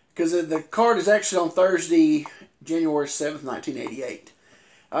 because the card is actually on Thursday, January 7th, 1988.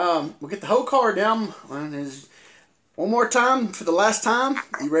 We'll get the whole card down. One more time for the last time.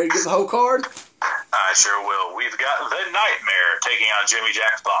 You ready to get the whole card? I sure will. We've got the Nightmare taking on Jimmy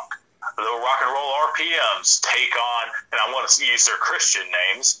Jack Funk. The Rock and Roll RPMs take on, and I want to use their Christian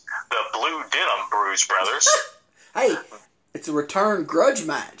names, the Blue Denim Bruise Brothers. Hey, it's a return grudge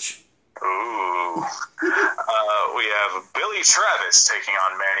match. Ooh. We have Billy Travis taking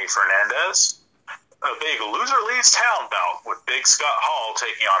on Manny Fernandez. A big loser leaves town bout with Big Scott Hall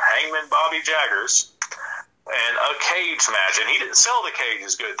taking on Hangman Bobby Jaggers. And a cage match, and he didn't sell the cage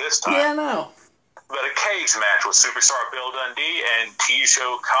as good this time. Yeah, I know. But a cage match with Superstar Bill Dundee and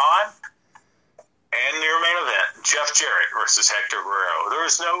T-Show Khan. And your main event, Jeff Jarrett versus Hector Guerrero.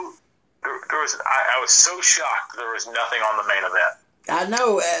 I was so shocked there was nothing on the main event. I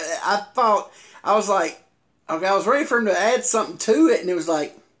know. I was like, okay, I was ready for him to add something to it, and it was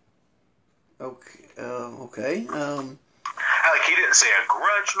like, okay. Like he didn't say a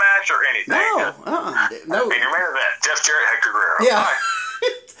grudge match or anything. No. And your main event, Jeff Jarrett, Hector Guerrero. Yeah.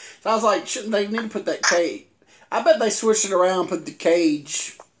 So I was like, shouldn't they need to put that cage? I bet they switched it around, put the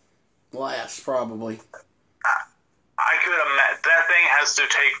cage last, probably. I could imagine. That thing has to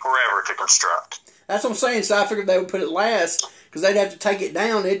take forever to construct. That's what I'm saying. So I figured they would put it last because they'd have to take it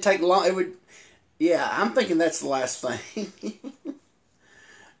down. It'd take long. It would. Yeah, I'm thinking that's the last thing.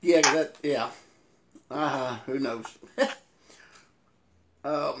 Yeah. Who knows?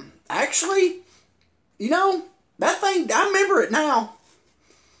 Actually, that thing. I remember it now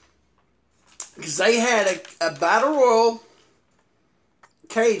because they had a battle royal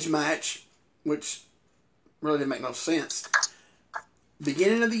cage match, which really didn't make no sense.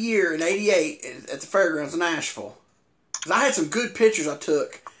 Beginning of the year in '88 at the fairgrounds in Nashville. Because I had some good pictures I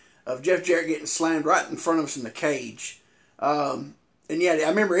took of Jeff Jarrett getting slammed right in front of us in the cage. And yeah, I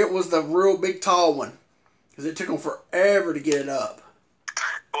remember it was the real big tall one. Because it took them forever to get it up.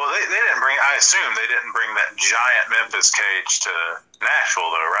 Well, they didn't bring, I assume they didn't bring that giant Memphis cage to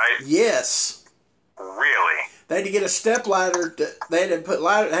Nashville, though, right? Yes. Really? They had to get a step ladder. They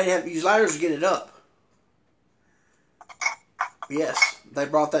had to use ladders to get it up. Yes, they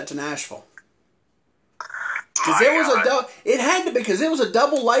brought that to Nashville. Because it had to be, because it was a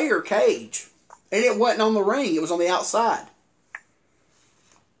double layer cage. And it wasn't on the ring, it was on the outside.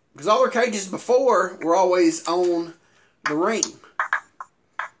 Because all their cages before were always on the ring.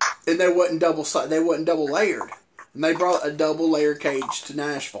 And they wasn't double layered. And they brought a double layer cage to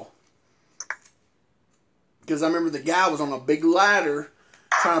Nashville. Because I remember the guy was on a big ladder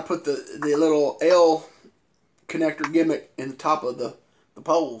trying to put the little L connector gimmick in the top of the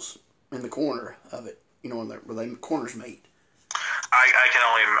poles in the corner of it. Where the corners meet. I can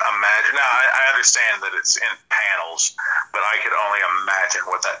only imagine. Now, I understand that it's in panels, but I could only imagine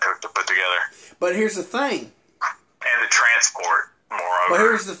what that took to put together. But here's the thing. And the transport, moreover. But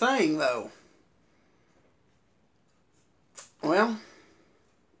here's the thing, though. Well,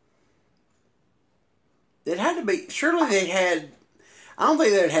 it had to be. Surely they had. I don't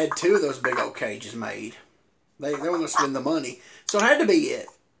think they'd had two of those big old cages made. They were going to spend the money, so it had to be it.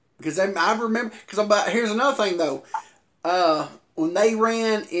 Because I remember. Here's another thing though. When they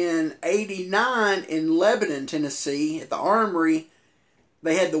ran in '89 in Lebanon, Tennessee, at the Armory,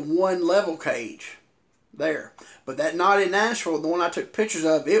 they had the one level cage there. But that not in Nashville, the one I took pictures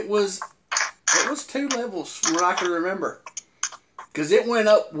of, it was two levels from what I can remember. Because it went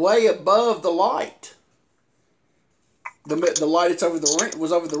up way above the light. The light that's over the ring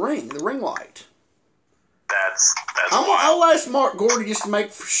was over the ring light. That's I'll ask Mark Gordy just to make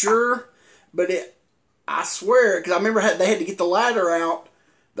for sure, but I swear, because I remember they had to get the ladder out,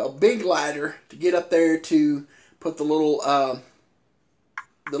 the big ladder, to get up there to put the little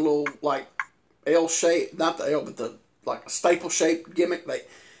like L shape, not the L, but the like staple shaped gimmick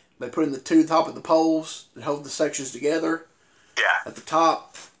they put in the top of the poles that hold the sections together. Yeah. At the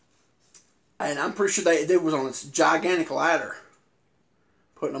top, and I'm pretty sure they was on this gigantic ladder,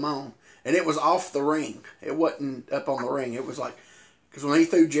 putting them on. And it was off the ring. It wasn't up on the ring. It was like, because when he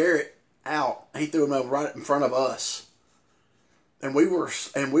threw Jarrett out, he threw him over right in front of us. And we were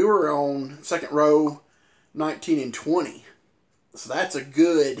on second row, 19 and 20. So that's a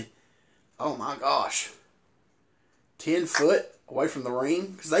good, oh my gosh, 10 foot away from the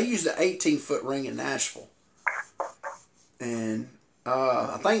ring. Because they used an 18-foot ring in Nashville. And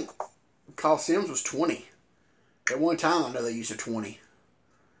I think Coliseum's was 20. At one time, I know they used a 20.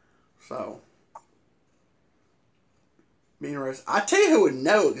 So, Be interesting. I tell you who would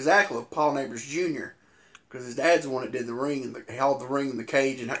know exactly, Paul Neighbors Jr. Because his dad's the one that did the ring and held the ring in the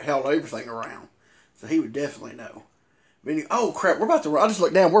cage and held everything around. So he would definitely know. But anyway, oh crap, I just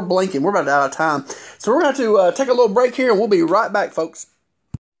looked down, we're blinking, we're about out of time. So we're going to take a little break here and we'll be right back, folks.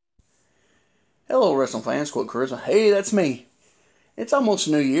 Hello, wrestling fans, Quote Charisma. Hey, that's me. It's almost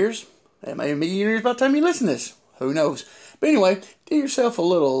New Year's. It may be New Year's by the time you listen to this. Who knows? But anyway, do yourself a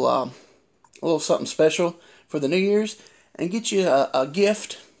little something special for the New Year's and get you a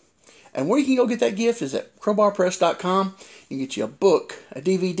gift. And where you can go get that gift is at crowbarpress.com. You can get you a book, a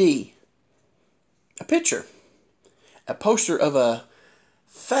DVD, a picture, a poster of a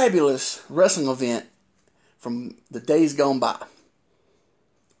fabulous wrestling event from the days gone by.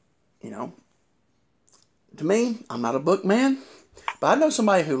 You know, to me, I'm not a book man, but I know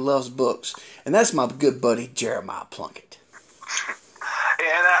somebody who loves books, and that's my good buddy Jeremiah Plunkett.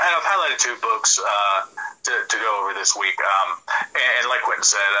 And I've highlighted 2 books to go over this week. And like Quentin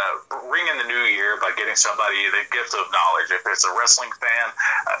said, ring in the new year by getting somebody the gift of knowledge. If it's a wrestling fan,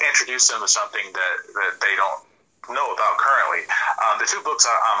 introduce them to something that they don't know about currently. The 2 books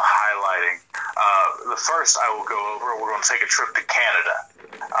I'm highlighting, the first I will go over, we're going to take a trip to Canada.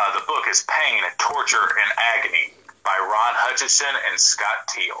 The book is Pain, Torture, and Agony by Ron Hutchinson and Scott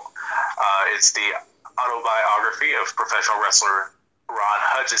Teal. It's the autobiography of professional wrestler Ron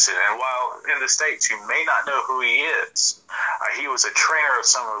Hutchinson, and while in the States you may not know who he is, he was a trainer of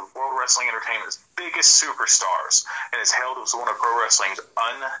some of World Wrestling Entertainment's biggest superstars and is hailed as one of pro wrestling's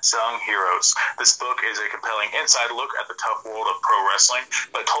unsung heroes. This book is a compelling inside look at the tough world of pro wrestling,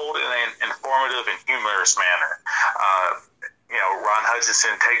 but told in an informative and humorous manner. Ron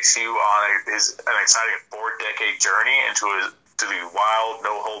Hutchinson takes you on an exciting 4-decade journey into the wild,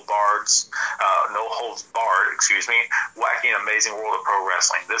 no holds barred, wacky and amazing world of pro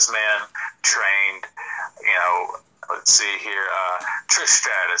wrestling. This man trained, let's see here, Trish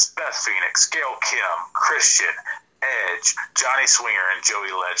Stratus, Beth Phoenix, Gail Kim, Christian, Edge, Johnny Swinger, and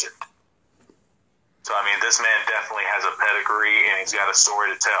Joey Legend. So, this man definitely has a pedigree, and he's got a story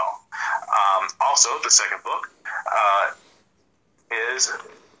to tell. Also, the second book is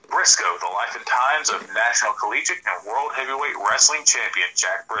Briscoe, The Life and Times of National Collegiate and World Heavyweight Wrestling Champion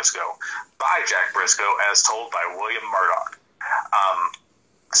Jack Briscoe, by Jack Briscoe, as told by William Murdoch.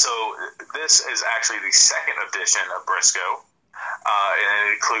 So this is actually the second edition of Briscoe,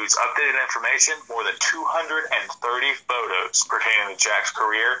 and it includes updated information, more than 230 photos pertaining to Jack's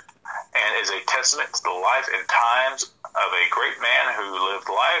career, and is a testament to the life and times of a great man who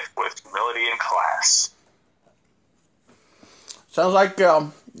lived life with humility and class. Sounds like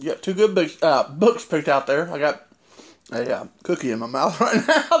you got 2 good books picked out there. I got a cookie in my mouth right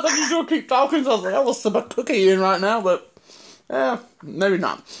now. I think he's going to keep talking, so I was like, I will slip a cookie in right now, but maybe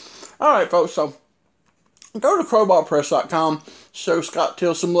not. All right, folks, so go to crowbarpress.com, show Scott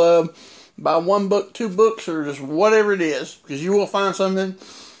Teal some love, buy 1 book, 2 books, or just whatever it is, because you will find something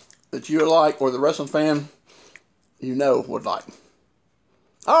that you would like, or the wrestling fan would like.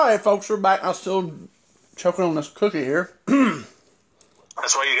 All right, folks, we're back. I'm still choking on this cookie here.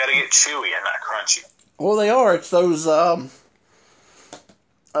 That's why you got to get chewy and not crunchy. Well, they are. It's those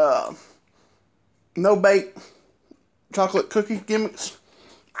no-bake chocolate cookie gimmicks.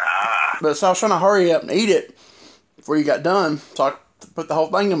 But so I was trying to hurry up and eat it before you got done, so I put the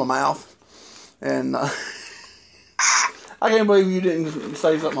whole thing in my mouth. And I can't believe you didn't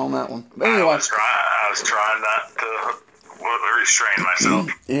say something on that one. But anyway. I was trying not to restrain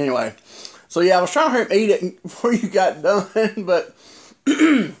myself. Anyway. So yeah, I was trying to hurry up and eat it before you got done, but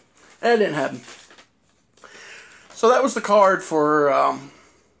that didn't happen. So that was the card for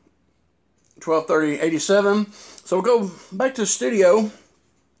 12/30/87. So we'll go back to the studio.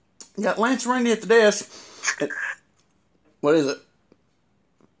 We got Lance Randy at the desk. What is it?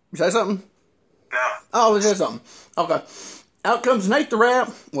 You say something? No. Oh, we said something. Okay. Out comes Nate the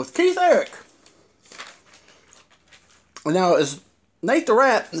Rap with Keith Eric. Now, Nate the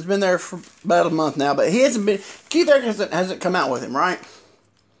Rap has been there for about a month now, but he hasn't been. Keith Eric hasn't come out with him, right?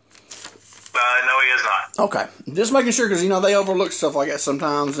 No, he has not. Okay, just making sure because they overlook stuff like that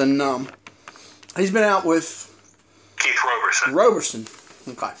sometimes, and he's been out with Keith Roberson.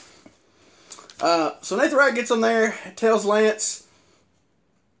 Okay. So Nate the Rap gets on there, tells Lance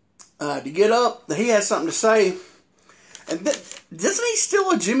to get up. That he has something to say, and doesn't he steal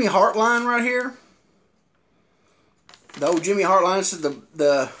a Jimmy Hart line right here? The old Jimmy Hart line said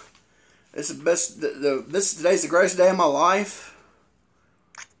this is the best. Today's the greatest day of my life.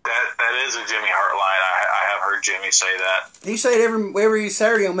 That is a Jimmy Hart line. I have heard Jimmy say that. He said every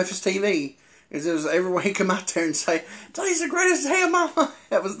Saturday on Memphis TV. Everyone he come out there and say, "Today's the greatest day of my life."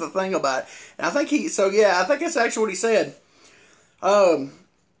 That was the thing about it. And I think I think that's actually what he said.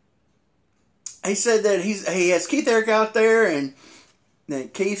 He said that he has Keith Eric out there, and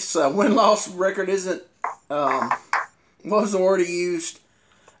that Keith's win-loss record isn't, what was the word he used?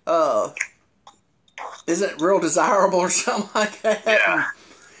 Isn't real desirable or something like that. Yeah.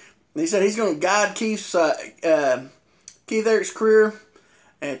 And he said he's going to guide Keith Eric's career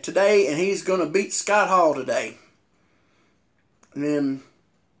today, and he's going to beat Scott Hall today. And then,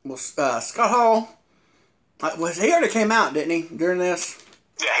 well, Scott Hall, he already came out, didn't he, during this?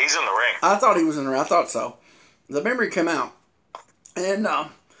 Yeah, he's in the ring. I thought he was in the ring. I thought so. The memory came out. And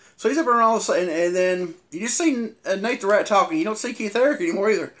so he's up there all of a sudden, and then you just see Nate the Rat talking. You don't see Keith Eric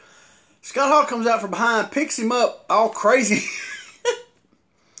anymore either. Scott Hall comes out from behind, picks him up all crazy.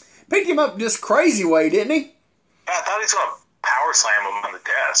 Picked him up this crazy way, didn't he? Yeah, I thought he was going to power slam him on the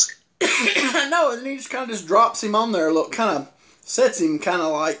desk. No, and he just kind of just drops him on there, look, kind of sets him kind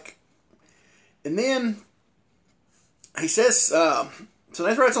of like. And then he says, so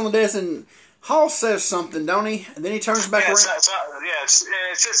Nate the Rat's on the desk, and Hall says something, don't he? And then he turns back around.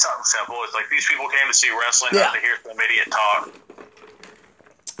 It's just something simple. It's like these people came to see wrestling, not to hear some idiot talk.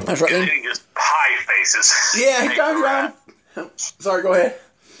 That's right. And he just pie faces. Yeah, he turns around. Sorry, go ahead.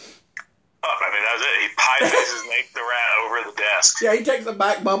 Oh, I mean, that was it. He pie faces Nate the Rat over the desk. Yeah, he takes a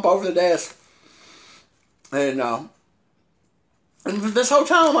back bump over the desk. And this whole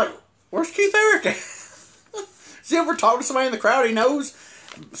time, I'm like, where's Keith Eric at? Has he ever talked to somebody in the crowd he knows?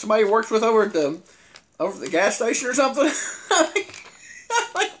 Somebody he works with over at the gas station or something?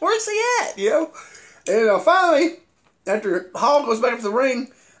 Like, where's he at, you know? And finally, after Hall goes back to the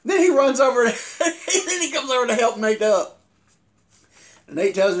ring, then he runs over, and then he comes over to help Nate up. And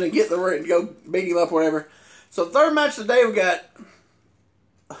Nate tells him to get the ring, go beat him up, whatever. So third match of the day, we got,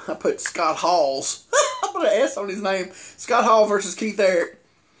 I put Scott Hall's. I put an S on his name. Scott Hall versus Keith Eric.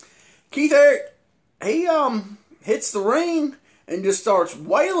 Keith Eric, he hits the ring and just starts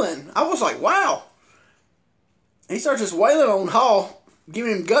wailing. I was like, wow. He starts just wailing on Hall,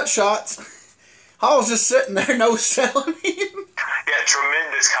 giving him gut shots. Hall's just sitting there, no selling him. Yeah,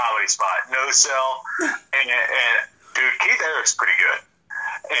 tremendous comedy spot. No sell. And dude, Keith Eric's pretty good.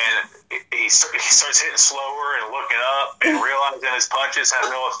 And he starts hitting slower and looking up and realizing his punches have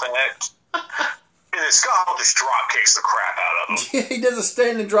no effect. And then Scott just drop kicks the crap out of him. Yeah, he does a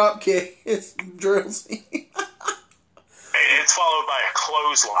standing drop kick. It drills him. And it's followed by a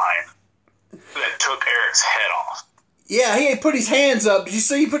clothesline that took Eric's head off. Yeah, he ain't put his hands up. Did you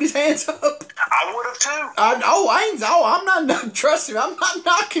see he put his hands up? I would have too. I'm not, trust me, I'm not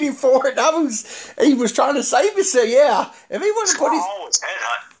knocking him for it. He was trying to save himself, yeah. If he would have put his... was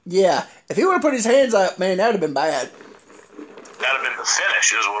headhunting. Yeah, if he would have put his hands up, man, that would have been bad. That would have been the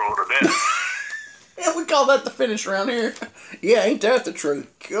finish, is what it would have been. Yeah, we call that the finish around here. Yeah, ain't that the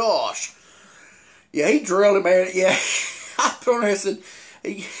truth? Gosh. Yeah, he drilled him, man. Yeah, I told him, I said,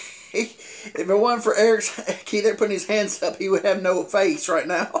 if it wasn't for Keith Eric putting his hands up, he would have no face right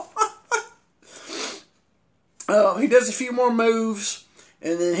now. He does a few more moves,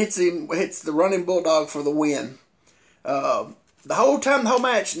 and then hits the running bulldog for the win. The whole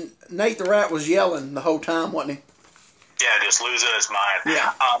match, Nate the Rat was yelling the whole time, wasn't he? Yeah, just losing his mind.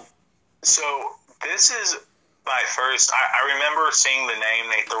 Yeah. So this is my first. I remember seeing the name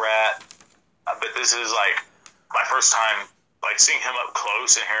Nate the Rat, but this is like my first time like seeing him up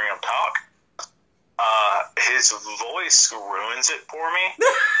close and hearing him talk. His voice ruins it for me.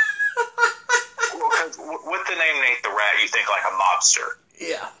 Because with the name Nate the Rat, you think like a mobster.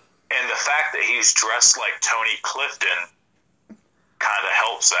 Yeah. And the fact that he's dressed like Tony Clifton kind of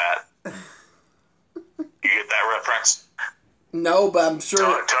helps that. You get that reference? No, but I'm sure...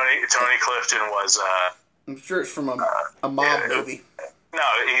 Tony Clifton was... I'm sure it's from a mob movie. No,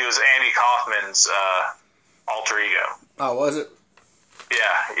 he was Andy Kaufman's alter ego. Oh, was it?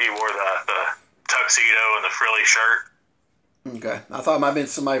 Yeah, he wore the tuxedo and the frilly shirt. Okay. I thought it might have been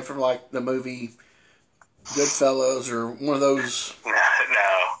somebody from, like, the movie Goodfellas or one of those. No.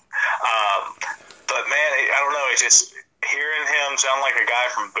 But, man, I don't know. It's just hearing him sound like a guy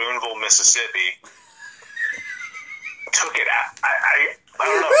from Boonville, Mississippi took it out. I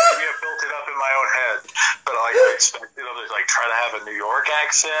don't know. Maybe I built it up in my own head. But, like, I expected him to, like, try to have a New York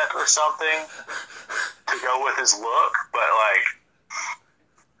accent or something to go with his look. But, like...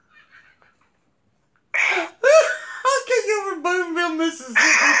 I'll get you over Boonville, Mississippi.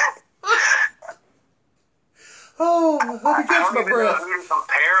 Oh, let me catch my breath. Who to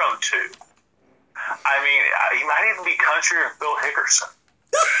compare him to. I mean, he might even be country or Phil Hickerson.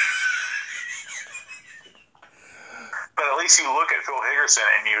 But at least you look at Phil Hickerson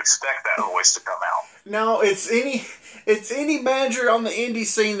and you expect that voice to come out. No, it's any manager on the indie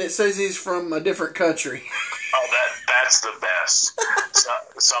scene that says he's from a different country. Oh, that's the best.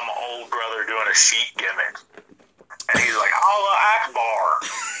 some old brother doing a sheep gimmick, and he's like, Allah Akbar.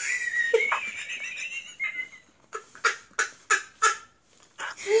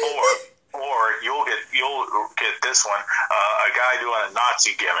 Or you'll get this one, a guy doing a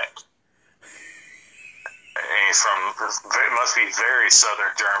Nazi gimmick. And he's from, must be very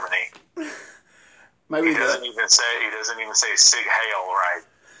southern Germany. Maybe he doesn't even say Sig Heil right.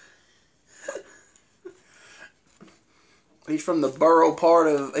 He's from the borough part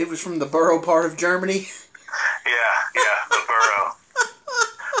of. He was from the borough part of Germany. Yeah, the borough.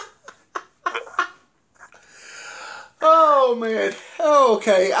 Oh man.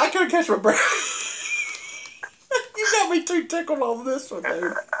 Okay, I couldn't catch my breath. You got me too tickled on this one, dude.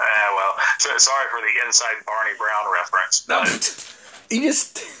 Well, sorry for the inside Barney Brown reference. You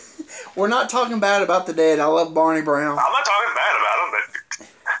just. We're not talking bad about the dead. I love Barney Brown. I'm not talking bad about him, but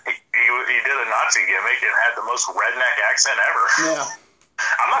he did a Nazi gimmick and had the most redneck accent ever. Yeah.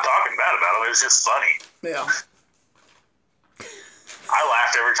 I'm not talking bad about him. It was just funny. Yeah. I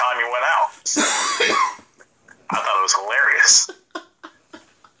laughed every time he went out. I thought it was hilarious.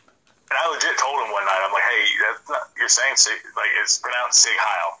 And I legit told him one night, I'm like, hey, that's not, you're saying Sig, like, it's pronounced Sig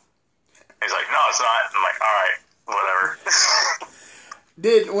Heil. He's like, no, it's not. I'm like, all right, whatever.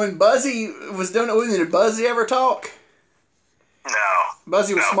 When Buzzy was doing it with you, did Buzzy ever talk? No.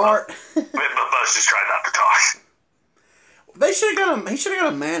 Buzzy was smart. But Buzz just tried not to talk. They should have got him. He should have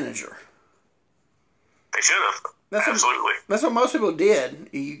got a manager. They should have. Absolutely. That's what most people did.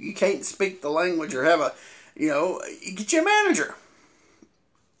 You can't speak the language or have a, you get you a manager.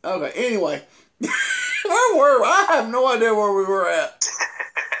 Okay. Anyway, where were we? I have no idea where we were at.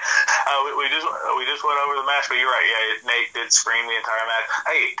 We just went over the match, but you're right. Yeah, Nate did scream the entire match.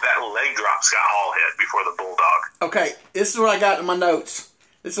 Hey, that leg drop Scott Hall hit before the Bulldog. Okay, this is what I got in my notes.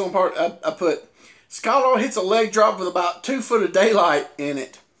 This is one part I put. Scott Hall hits a leg drop with about 2 foot of daylight in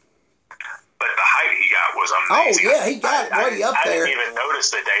it. But the height he got was amazing. Oh, yeah, he got it way up there. I didn't even notice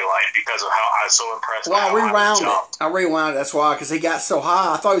the daylight because of how I was so impressed with how I rewound it. That's why, because he got so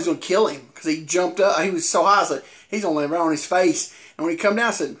high. I thought he was going to kill him because he jumped up. He was so high. I said, he's going to land right on his face. And when he come down,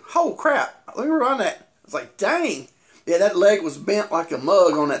 I said, oh, crap. Let me run that. I was like, dang. Yeah, that leg was bent like a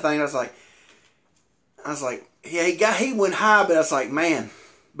mug on that thing. I was like, yeah, he went high, but I was like, man.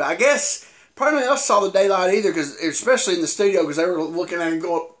 But I guess probably no one else saw the daylight either, because especially in the studio, because they were looking at him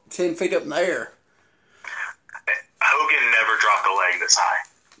go up 10 feet up in the air. Hogan never dropped a leg this high.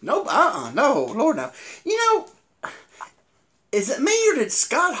 Nope, no, Lord no. Is it me or did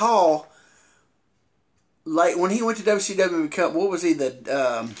Scott Hall, like when he went to WCW Cup, what was he, the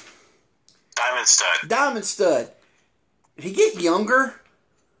Diamond Stud. Diamond Stud. Did he get younger?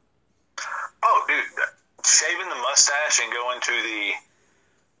 Oh, dude, shaving the mustache and going to the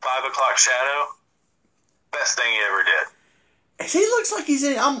 5 o'clock shadow, best thing he ever did. He looks like he's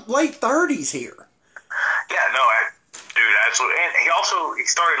in late 30s here. Yeah, no, dude, absolutely. And he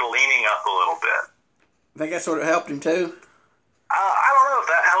started leaning up a little bit. I think that's what helped him too. I don't know if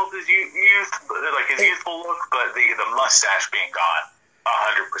that helped his youthful look, but the mustache being gone,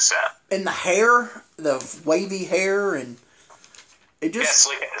 100%. And the hair, the wavy hair, and it just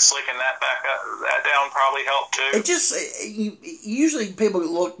slicking that that down probably helped too. It just usually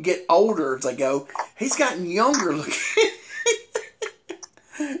people get older as they go. He's gotten younger looking.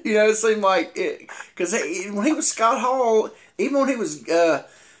 It seemed like it because when he was Scott Hall, even when he was that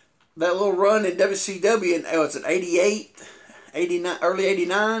little run in WCW in it's an 88, 89, early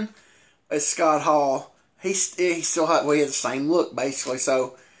 89 as Scott Hall, he still had he had the same look basically.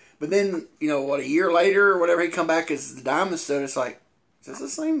 So, but then a year later or whatever, he come back as the Diamond Stud. It's like, is this the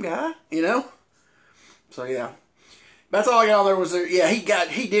same guy? So yeah, that's all I got on there was he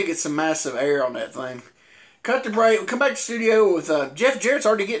did get some massive air on that thing. Cut the break. We'll come back to the studio with Jeff Jarrett's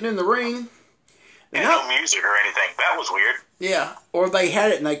already getting in the ring. And no music or anything. That was weird. Yeah, or they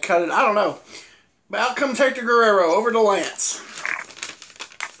had it and they cut it. I don't know. But out comes Hector Guerrero over to Lance.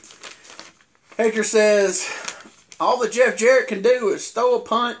 Hector says, all that Jeff Jarrett can do is throw a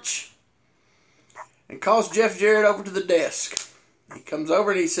punch and calls Jeff Jarrett over to the desk. He comes over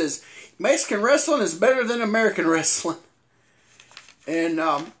and he says, Mexican wrestling is better than American wrestling. And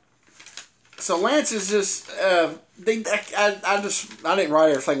so Lance is just, I didn't write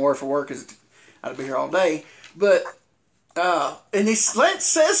everything word for word because I'd be here all day. But, and Lance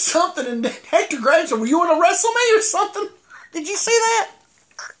says something and Hector grabs him, well, you want to wrestle me or something? Did you see that?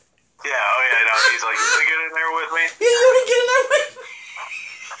 Yeah, no, he's like, you want to get in there with me? Yeah, you want to get in there with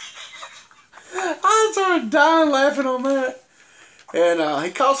me? I started dying laughing on that. And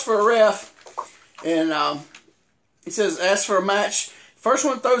he calls for a ref. And he says, ask for a match. First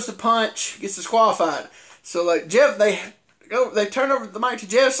one throws the punch, gets disqualified. So, like, Jeff, they turn over the mic to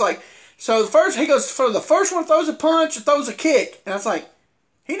Jeff. Like, so the first he goes for the first one throws a punch and throws a kick, and I was like,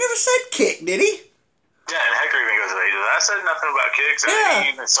 he never said kick, did he? Yeah, and Hector even goes, I said nothing about kicks. And Yeah. he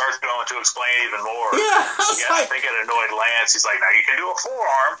even starts going to explain even more. Yeah, I think it annoyed Lance. He's like, now you can do a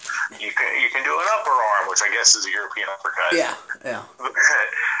forearm. You can do an upper arm, which I guess is a European uppercut. Yeah.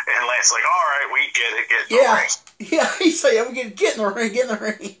 And Lance's like, all right, we get it. Get in the ring. Yeah, he said, yeah, we get in the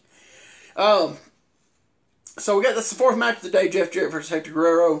ring. So that's the fourth match of the day, Jeff Jarrett versus Hector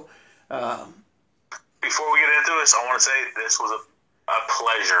Guerrero. Before we get into this, I want to say this was a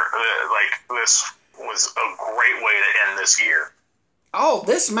pleasure. This was a great way to end this year. Oh,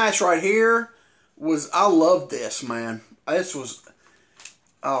 this match right here I love this, man. I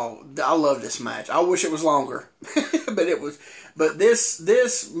love this match. I wish it was longer, but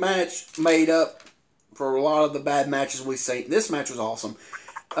this match made up for a lot of the bad matches we've seen. This match was awesome.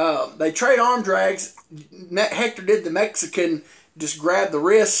 They trade arm drags. Hector did the Mexican just grab the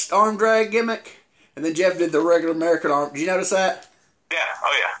wrist arm drag gimmick, and then Jeff did the regular American arm. Did you notice that? Yeah.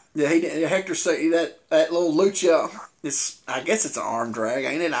 Oh yeah. Yeah, he did. Hector said that little lucha. I guess it's an arm drag,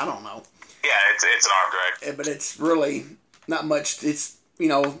 ain't it? I don't know. Yeah, it's an arm drag. But it's really not much. It's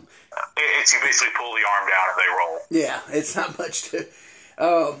It's you basically pull the arm down and they roll. Yeah, it's not much to.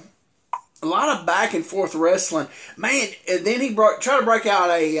 A lot of back and forth wrestling, man. And then he tried to break out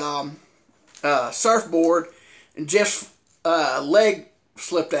a surfboard, and Jeff's leg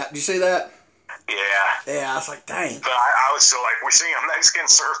slipped out. Did you see that? Yeah. Yeah, I was like, dang. But I was still like, we're seeing a Mexican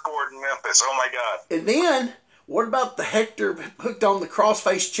surfboard in Memphis. Oh my god. And then, what about the Hector hooked on the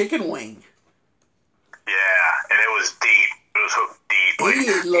crossface chicken wing? Yeah, and it was deep. It was hooked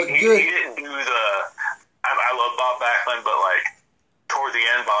deep. He looked good. He didn't do the. I love Bob Backlund, but toward the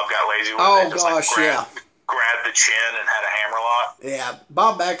end, Bob got lazy with it. Oh Just, gosh, yeah. Grabbed the chin and had a hammerlock. Yeah,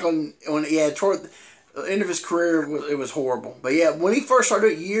 Bob Backlund, toward the end of his career, it was horrible. But yeah, when he first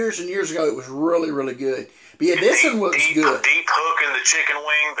started years and years ago, it was really, really good. But yeah, this one looks good. Deep hook in the chicken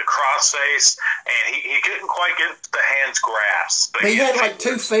wing, the crossface, and he couldn't quite get the hands grasped. But he had like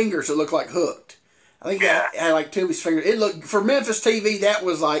two fingers that looked like hooked. I think he had like two of his fingers. It looked, for Memphis TV, that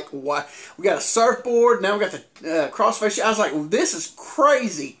was like, what? We got a surfboard, now we got the crossface. I was like, well, this is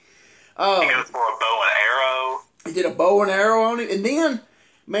crazy. He goes for a bow and arrow. He did a bow and arrow on it, and then,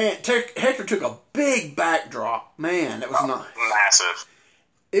 man, Hector took a big backdrop. Man, that was not massive.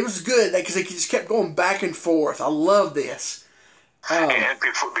 It was good because he just kept going back and forth. I love this. And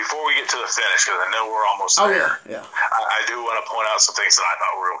before we get to the finish, because I know we're almost there. Yeah. I do want to point out some things that I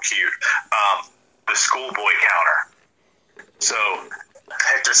thought were real cute. The schoolboy counter. So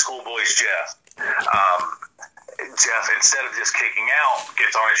Hector schoolboys Jeff. Jeff, instead of just kicking out,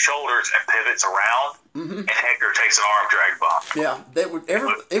 gets on his shoulders and pivots around, and Hector takes an arm drag bump. Yeah,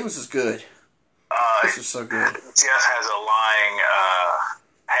 it was as good. This was so good. Jeff has a lying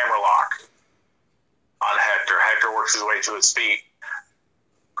hammerlock on Hector. Hector works his way to his feet,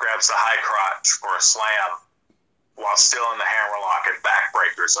 grabs the high crotch for a slam while still in the hammerlock and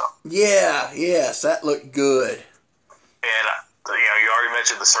backbreakers him. Yes, that looked good. And you already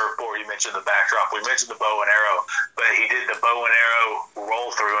mentioned the surfboard, you mentioned the backdrop, we mentioned the bow and arrow, but he did the bow and arrow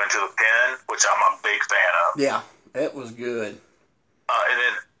roll through into the pin, which I'm a big fan of. Yeah, it was good. And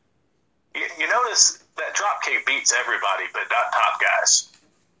then you notice that dropkick beats everybody, but not top guys.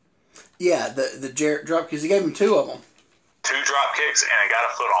 Yeah, the Jarrett drop, because he gave him two of them. Two drop kicks and got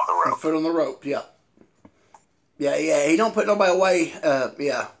a foot on the rope. A foot on the rope, yeah. Yeah, he don't put nobody away.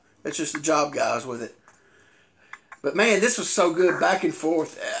 That's just the job guys with it. But man, this was so good, back and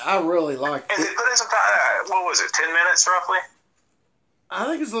forth. I really liked it. And they put in some time. What was it? 10 minutes roughly. I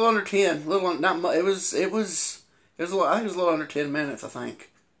think it was a little under 10. Not much. It was. I think it was a little under 10 minutes. I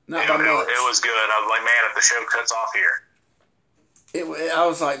think. Not by much. It was good. I was like, man, if the show cuts off here. I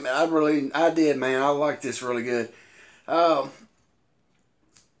was like, man, I did, man. I liked this really good.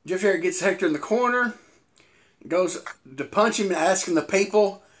 Jeff Jarrett gets Hector in the corner, goes to punch him, asking the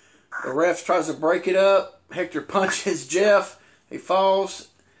people. The ref tries to break it up. Hector punches Jeff. He falls.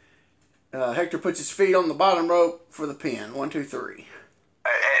 Hector puts his feet on the bottom rope for the pin. 1, 2, 3.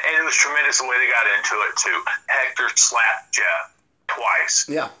 And it was tremendous the way they got into it, too. Hector slapped Jeff twice.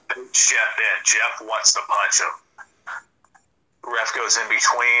 Yeah. Jeff wants to punch him. Ref goes in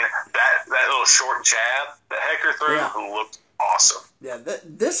between. That little short jab that Hector threw looked awesome. Yeah,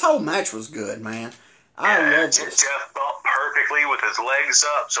 this whole match was good, man. I love this. Jeff bumped perfectly with his legs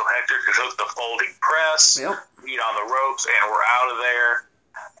up so Hector could hook the folding press, beat on the ropes, and we're out of there.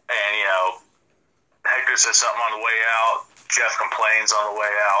 And, Hector says something on the way out. Jeff complains on the way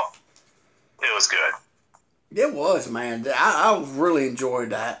out. It was good. It was, man. I really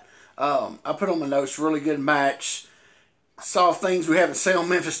enjoyed that. I put on my notes, really good match. saw things we haven't seen on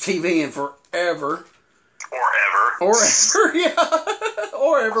Memphis TV in forever. Or ever, yeah.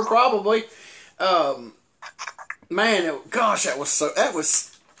 Or ever, probably. Man, it was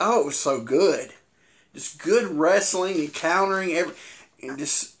so good. Just good wrestling and countering, and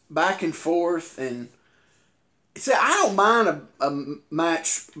just back and forth. And see, I don't mind a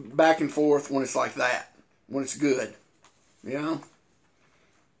match back and forth when it's like that, when it's good. You know?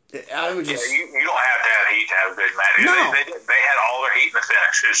 I would just... you don't have to have heat to have a good match. No. They had all their heat in the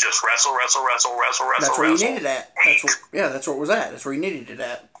finish. It was just wrestle. That's where you needed that. That's where it was at. That's where you needed it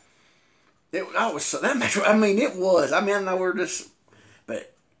at. That match, I mean, it was. I mean, I know we're just...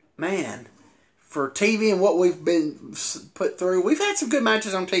 But, man, for TV and what we've been put through, we've had some good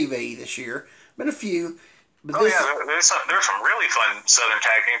matches on TV this year. Been a few. But there's some really fun Southern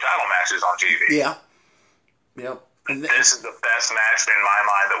Tag Team title matches on TV. Yeah. Yep. And this is the best match in my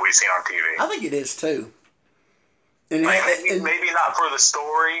mind that we've seen on TV. I think it is too. And maybe not for the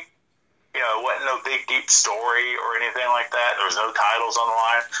story. You know, it wasn't no big deep story or anything like that. There was no titles on the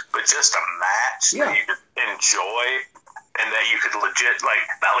line, but just a match that you could enjoy and that you could not legit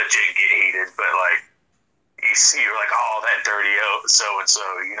get heated, but like you see, you're like, oh, that dirty so and so.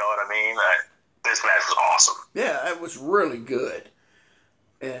 You know what I mean? This match was awesome. Yeah, it was really good,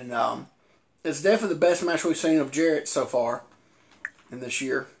 and it's definitely the best match we've seen of Jarrett so far in this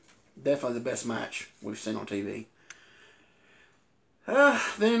year. Definitely the best match we've seen on TV.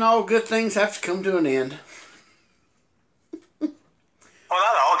 Then all good things have to come to an end. Well,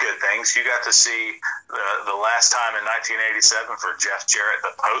 not all good things. You got to see the last time in 1987 for Jeff Jarrett,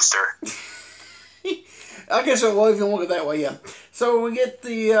 the poster. I guess I will even look at it that way, yeah. So we get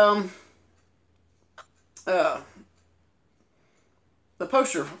the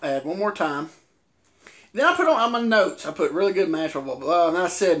poster ad one more time. Then I put on my notes, I put really good match, blah, blah, blah. And I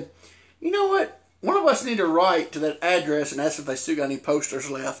said, you know what? One of us need to write to that address and ask if they still got any posters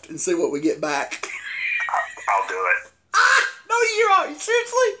left and see what we get back. I'll do it. No, you're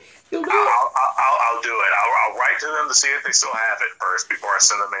seriously? You'll do it? I'll do it. I'll write to them to see if they still have it first before I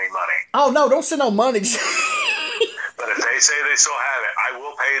send them any money. Oh, no, don't send no money. But if they say they still have it, I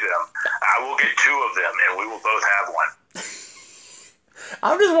will pay them. I will get 2 of them, and we will both have one.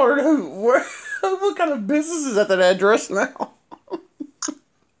 I'm just wondering what kind of business is at that address now?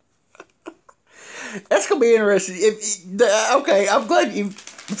 That's going to be interesting. Okay, I'm glad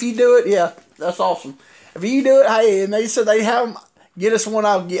if you do it, yeah, that's awesome. If you do it, hey, and they said they have them, get us one,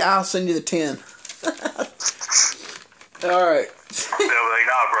 I'll send you the 10. All right. They'll be like,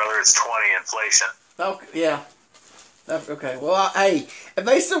 no, brother, it's 20 inflation. Okay, yeah. Okay, well, hey, if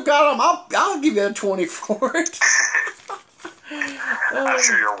they still got them, I'll give you a 20 for it. I'm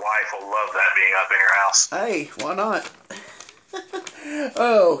sure your wife will love that being up in your house. Hey, why not?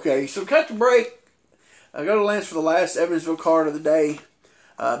 Okay, so cut the break. I go to Lance for the last Evansville card of the day.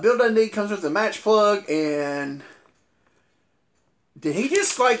 Bill Dundee comes with the match plug, and did they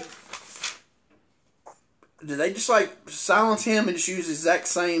just silence him and just use the exact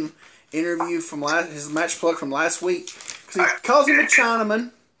same interview from his match plug from last week? Because he calls him a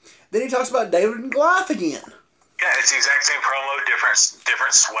Chinaman. Then he talks about David and Goliath again. Yeah, it's the exact same promo,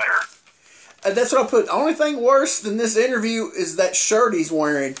 different sweater. That's what I put. The only thing worse than this interview is that shirt he's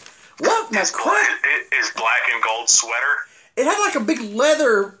wearing. What? His black and gold sweater. It had like a big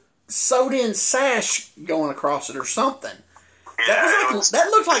leather sewed-in sash going across it or something. Yeah, that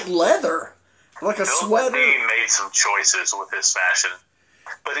looked like leather, like a sweater. He made some choices with his fashion,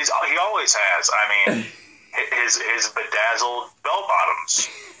 but he always has. I mean, his bedazzled bell bottoms.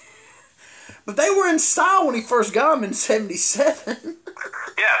 But they were in style when he first got them in '77.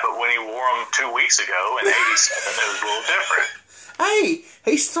 Yeah, but when he wore them 2 weeks ago in '87, it was a little different. Hey,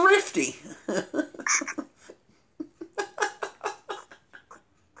 he's thrifty.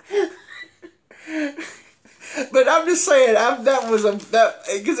 But I'm just saying,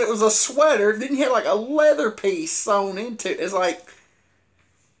 because it was a sweater. Then you had like a leather piece sewn into it. It's like,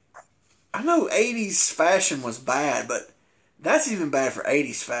 I know '80s fashion was bad, but that's even bad for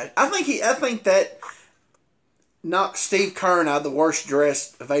 '80s fashion. I think that knocked Steve Kern out of the worst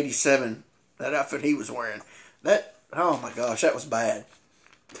dress of '87. That outfit he was wearing. Oh my gosh, that was bad.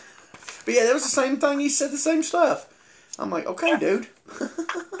 But yeah, that was the same thing. He said the same stuff. I'm like, okay, dude. It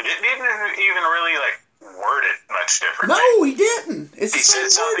didn't even really word it much differently. No, he didn't. He said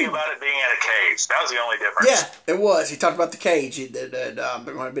something about it being in a cage. That was the only difference. Yeah, it was. He talked about the cage. They're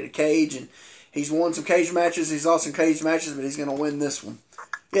going to be a cage, and he's won some cage matches. He's lost some cage matches, but he's going to win this one.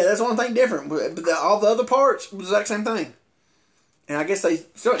 Yeah, that's one thing different. But all the other parts was the exact same thing. And I guess they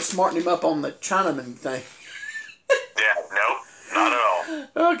started smartening him up on the Chinaman thing. Yeah, nope, not at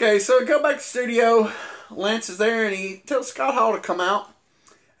all. Okay, so go back to the studio. Lance is there, and he tells Scott Hall to come out.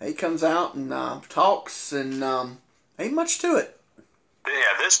 He comes out and talks, and ain't much to it.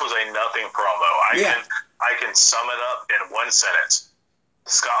 Yeah, this was a nothing promo. I can sum it up in one sentence.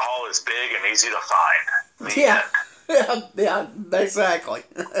 Scott Hall is big and easy to find. Yeah, exactly.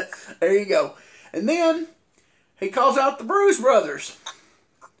 There you go. And then he calls out the Bruise Brothers.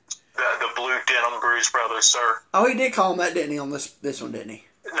 The Blue Denim Bruise Brothers, sir. Oh, he did call them that, didn't he, on this one, didn't he?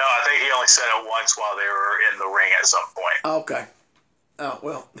 No, I think he only said it once while they were in the ring at some point. Okay. Oh,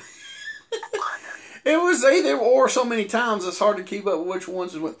 well. It was they wore so many times, it's hard to keep up which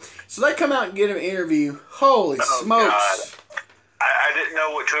ones is what. So they come out and get him an interview. Holy smokes. God. I didn't know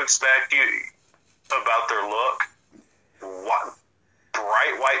what to expect about their look.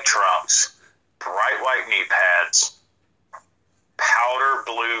 Bright white trunks, bright white knee pads, powder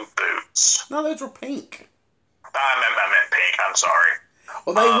blue boots. No, those were pink. I meant pink. I'm sorry.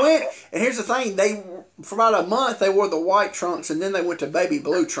 Well, they went, and here's the thing. For about a month, they wore the white trunks, and then they went to baby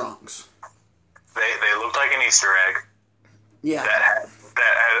blue trunks. They looked like an Easter egg. Yeah. That had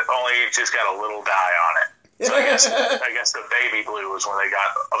only just got a little dye on it. So I guess the baby blue was when they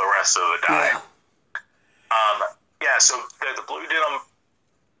got the rest of the dye. Yeah. So the Blue Denim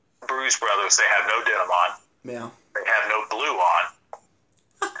Bruise Brothers, they have no denim on. Yeah. They have no blue on.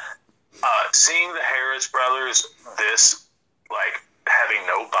 Seeing the Harris Brothers having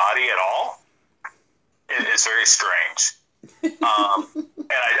no body at all is very strange. And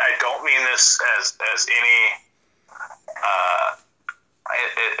I don't mean this as any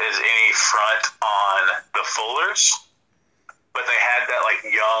front on the Fullers, but they had that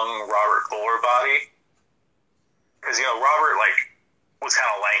young Robert Fuller body, because Robert was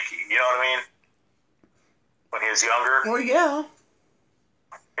kind of lanky. You know what I mean? When he was younger. Well, yeah.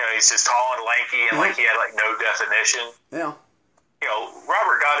 He's just tall and lanky, and he had no definition. Yeah.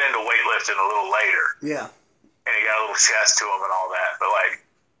 Robert got into weightlifting a little later. Yeah. And he got a little chest to him and all that, but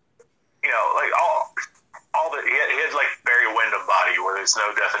he had Barry Windham body where there's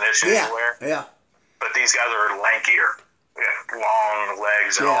no definition anywhere. Yeah. But these guys are lankier, long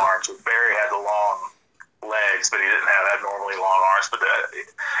legs and arms. Barry had the long legs, but he didn't have abnormally long arms. But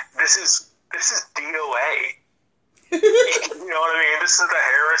this is DOA. You know what I mean? This is the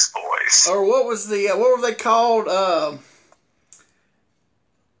Harris boys. Or what was what were they called?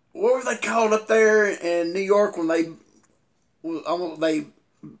 What were they called up there in New York when they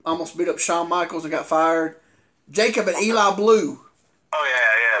almost beat up Shawn Michaels and got fired? Jacob and Eli Blue. Oh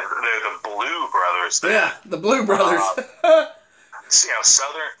yeah. They're the Blue Brothers. Yeah, the Blue Brothers.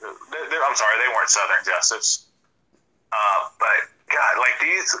 Southern. I'm sorry, they weren't Southern Justice. But God,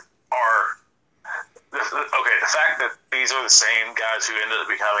 these are. Okay, the fact that these are the same guys who ended up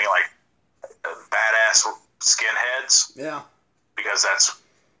becoming badass skinheads. Yeah. Because that's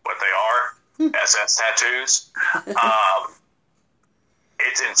what they are. SS tattoos.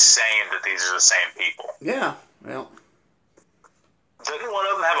 It's insane that these are the same people. Yeah. Well. Didn't one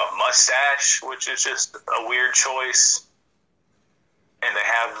of them have a mustache, which is just a weird choice? And they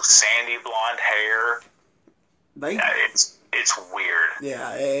have sandy blonde hair. It's weird.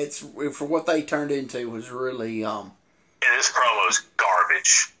 Yeah, it's for what they turned into was really. And this promo is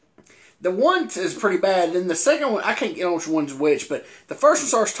garbage. The one is pretty bad, and the second one I can't get on which one's which, but the first one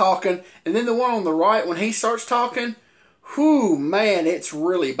starts talking, and then the one on the right when he starts talking, whew, man, it's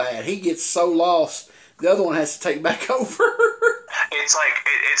really bad. He gets so lost. The other one has to take back over. It's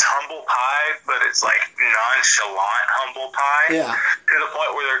it's humble pie, but it's nonchalant humble pie. Yeah. To the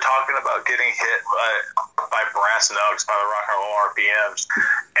point where they're talking about getting hit by brass knucks by the rock and roll RPMs,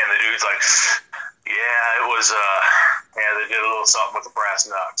 and the dude's yeah, it was they did a little something with the brass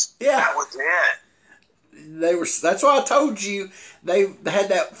knucks. Yeah. That was it. That's why I told you they had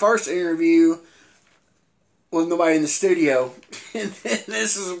that first interview with nobody in the studio. And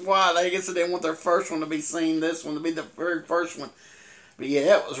this is why they didn't want their first one to be seen, this one to be the very first one. But yeah,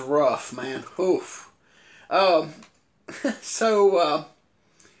 that was rough, man. Oof. So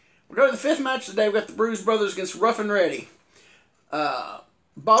we're going to the fifth match today. We've got the Bruise Brothers against Rough and Ready.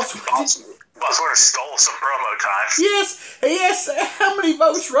 Boss Wonder stole some promo time. Yes. How many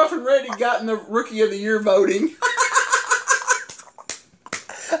votes Rough and Ready got in the Rookie of the Year voting?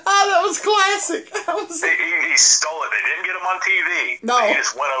 Oh, that was classic. He stole it. They didn't get him on TV. No. He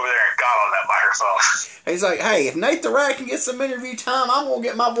just went over there and got on that microphone. He's like, hey, if Nate the Rat can get some interview time, I'm going to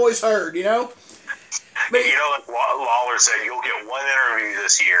get my voice heard, But, Lawler said, you'll get one interview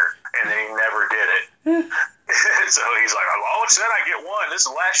this year, and then he never did it. So he's like, Lawler said I get one. This is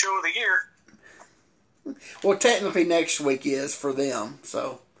the last show of the year. Well, technically next week is for them,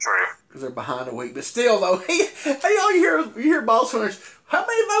 so. True. because they're behind a week. But still, though, all you hear Boss Hunters, how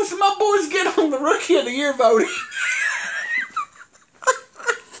many votes did my boys get on the Rookie of the Year voting?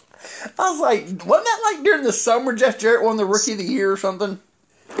 I was like, wasn't that like during the summer Jeff Jarrett won the Rookie of the Year or something?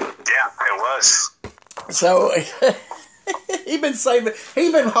 Yeah, it was. So he's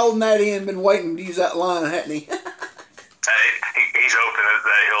been holding that in, been waiting to use that line, hasn't he? He's hoping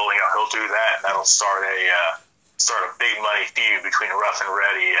that he'll do that, and that'll start a big money feud between Rough and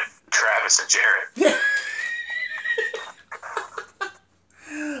Ready and Travis and Jarrett.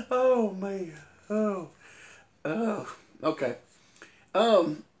 Oh man. Oh. Okay.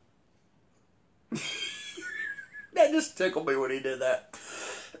 That just tickled me when he did that.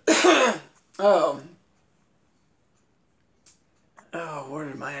 Where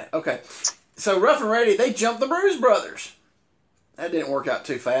am I at? Okay. So Rough and Ready, they jumped the Bruise Brothers. That didn't work out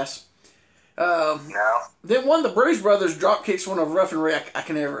too fast. No. Then one of the Bruise Brothers drop kicks one of Rough and Ready. I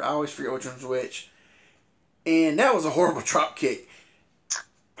always forget which one's which. And that was a horrible drop kick.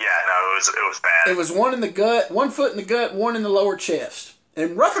 Yeah, no, it was bad. It was one in the gut, 1 foot in the gut, one in the lower chest.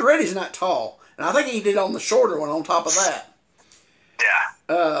 And Rough and Ready's not tall. And I think he did on the shorter one on top of that.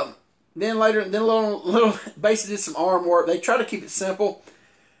 Yeah. Then later, little basically did some arm work. They tried to keep it simple.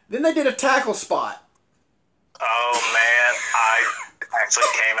 Then they did a tackle spot. Oh man, I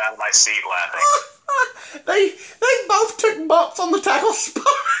actually came out of my seat laughing. They both took bumps on the tackle spot.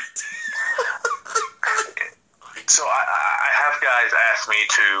 So I have guys ask me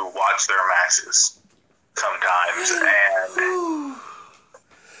to watch their matches sometimes, and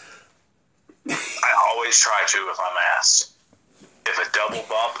I always try to if I'm asked. If a double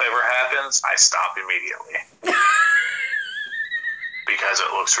bump ever happens, I stop immediately. Because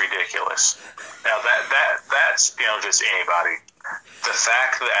it looks ridiculous. Now that's just anybody. The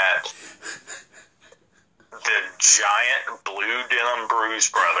fact that the giant blue denim Bruise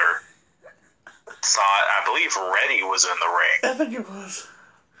brother thought, I believe Reddy was in the ring. I think it was.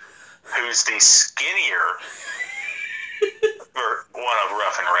 Who's the skinnier one of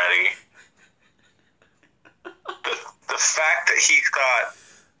Rough and Ready. The fact that he thought,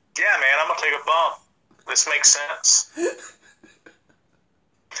 yeah, man, I'm going to take a bump. This makes sense.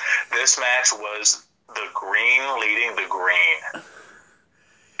 This match was the green leading the green.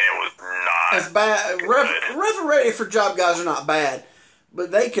 It was not. It's bad. Rough and Ready for job guys are not bad,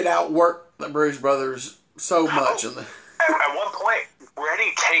 but they could outwork the Bruise Brothers so much. At one point,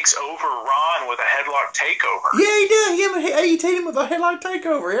 Reddy takes over Ron with a headlock takeover. Yeah, he did. He AET'd him with a headlock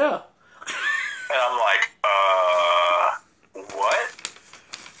takeover, yeah. And I'm like, what?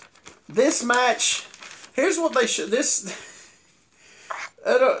 This match, here's what they should.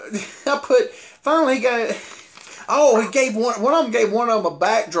 I put. Finally, he got. Oh, he gave one. One of them gave one of them a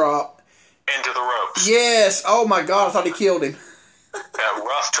backdrop into the ropes. Yes. Oh my God! I thought he killed him.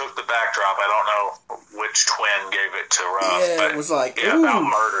 Ruff took the backdrop. I don't know which twin gave it to Ruff. Yeah, but it was like about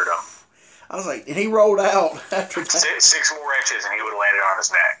murdered him. I was like, and he rolled out after that. Six more inches, and he would have landed on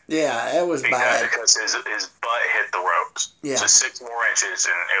his neck. Yeah, that was bad. Because his butt hit the ropes. Yeah. So 6 more inches,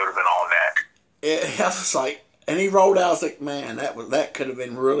 and it would have been all neck. I was like, and he rolled out. I was like, man, that could have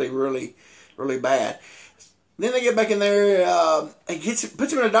been really, really, really bad. Then they get back in there. And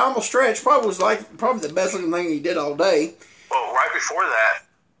puts him in a abdominal stretch. Probably the best looking thing he did all day. Well, right before that,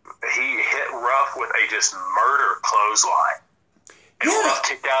 he hit Ruff with a just murder clothesline. And Ruff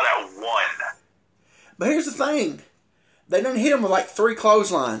kicked out at 1. But here's the thing. They didn't hit him with like 3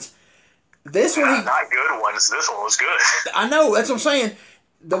 clotheslines. This one, not good ones. This one was good. I know. That's what I'm saying.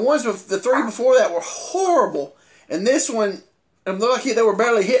 The ones with the 3 before that were horrible. And this one, it looked like they were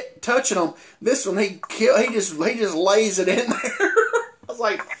barely touching him. This one, he just lays it in there. I was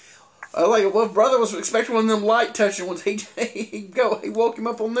like, well, brother was expecting one of them light touching ones. He woke him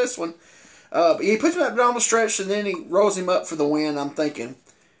up on this one. But he puts him up on the stretch, and then he rolls him up for the win. I'm thinking,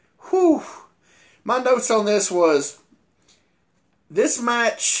 whew. My notes on this was, this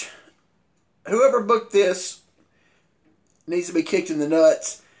match, whoever booked this needs to be kicked in the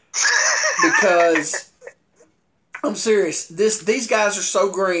nuts. Because, I'm serious, these guys are so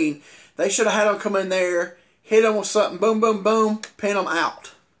green. They should have had them come in there, hit them with something, boom, boom, boom, pin them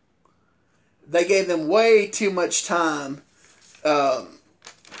out. They gave them way too much time.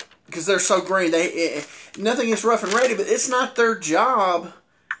 Because they're so green. Nothing is Rough and Ready, but it's not their job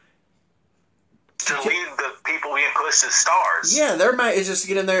to lead the people being pushed as stars. Yeah, their mate is just to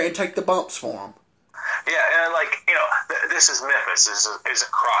get in there and take the bumps for them. Yeah, and this is Memphis. This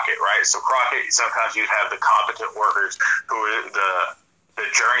isn't Crockett, right? So Crockett, sometimes you'd have the competent workers who are the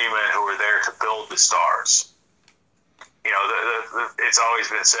journeymen who are there to build the stars. It's always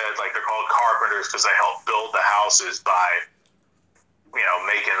been said, like, they're called carpenters because they help build the houses by,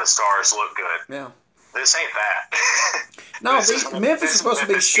 making the stars look good. Yeah. This ain't that. No, Memphis is supposed to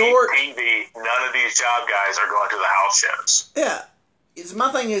be short. TV, none of these job guys are going to the house shows. Yeah.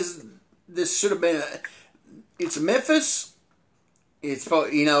 My thing is, this should have been. It's Memphis. It's,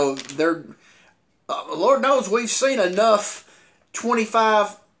 they're. Lord knows we've seen enough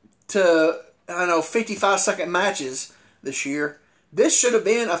 25 to 55-second matches this year. This should have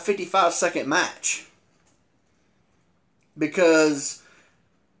been a 55-second match because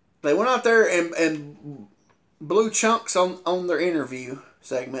they went out there and blew chunks on their interview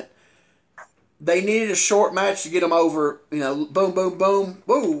segment. They needed a short match to get them over. Boom, boom, boom.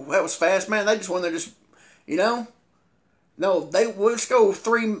 Woo, that was fast, man. They just went there, No, let's go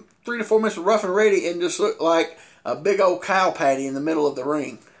 3 to 4 minutes of rough and ready and just look like a big old cow patty in the middle of the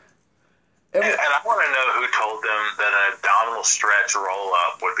ring. And I want to know who told them that an abdominal stretch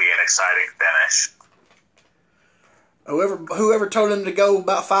roll-up would be an exciting finish. Whoever told him to go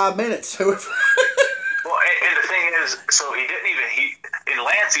about 5 minutes. Well, and the thing is, so he didn't even, and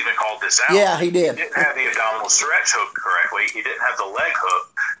Lance even called this out. Yeah, he did. He didn't have the abdominal stretch hook correctly. He didn't have the leg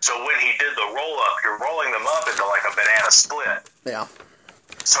hook. So when he did the roll-up, you're rolling them up into like a banana split. Yeah.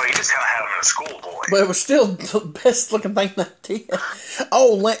 So he just kind of had him in a schoolboy. But it was still the best looking thing that did.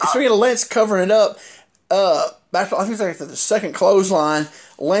 Oh, speaking of Lance covering it up, back I think it was the second clothesline,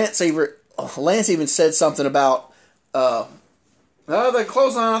 Lance even said something about the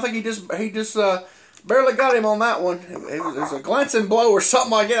clothesline. I think he just barely got him on that one. It was a glancing blow or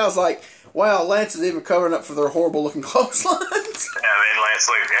something like that. I was like, wow, Lance is even covering up for their horrible looking clotheslines. And then Lance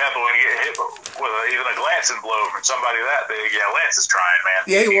like, yeah, but when you get hit with even a glancing blow from somebody that big, yeah, Lance is trying, man.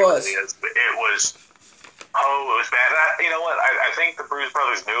 Yeah, he was. Really is. It was bad. You know what? I think the Bruise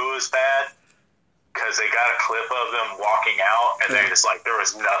Brothers knew it was bad because they got a clip of them walking out, and they just like, there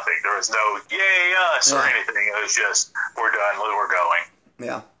was nothing. There was no yay us or anything. It was just, we're done, we're going.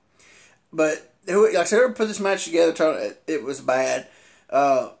 Yeah. But, like I said, whoever put this match together, it was bad.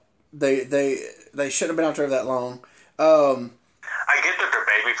 They shouldn't have been out there that long. I get that they're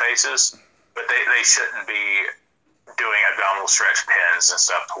baby faces, but they shouldn't be doing abdominal stretch pins and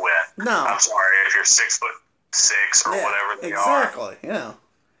stuff to win. No. I'm sorry if you're 6'6" or whatever they are. Exactly, yeah.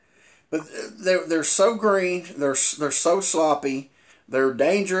 But they're so green, they're so sloppy, they're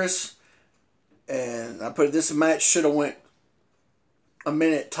dangerous, and I put it, this match should have went a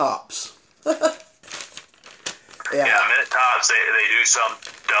minute tops. Yeah, a minute tops. They do some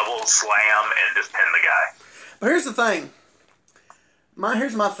double slam and just pin the guy. But here's the thing.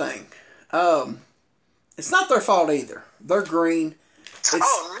 Here's my thing. It's not their fault either. They're green. No,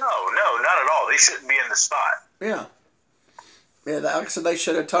 not at all. They shouldn't be in the spot. Yeah. Yeah, like I said, they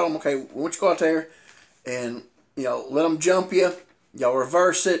should have told them, okay, why don't you go out there and, let them jump you. Y'all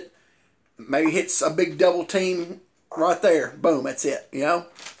reverse it. Maybe hits a big double team right there. Boom, that's it,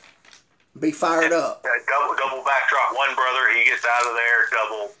 Be fired up. Double backdrop one brother, he gets out of there,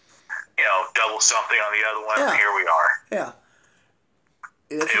 double something on the other one, and here we are. Yeah.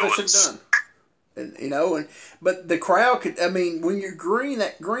 That's what they should have done. And, but the crowd could, when you're green,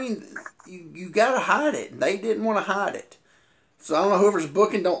 that green, you got to hide it. They didn't want to hide it. So I don't know, whoever's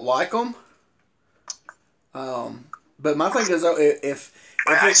booking don't like them. But my thing is, if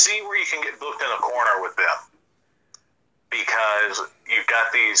I see where you can get booked in a corner with them. Because you've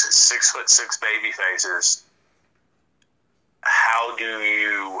got these 6'6" baby faces. How do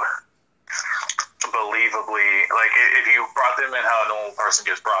you believably, like, if you brought them in how a normal person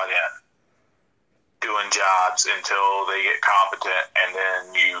gets brought in, doing jobs until they get competent, and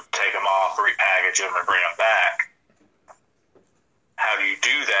then you take them off, repackage them, and bring them back. How do you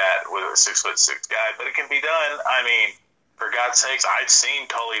do that with a 6'6" guy? But it can be done. For God's sakes, I've seen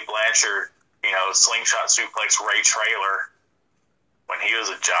Tully Blanchard, slingshot suplex Ray Traylor when he was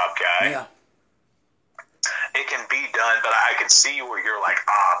a job guy. Yeah. It can be done, but I can see where you're like,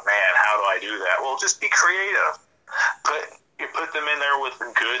 man, how do I do that? Well, just be creative. Put them in there with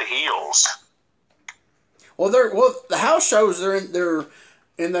good heels. Well, the house shows they're in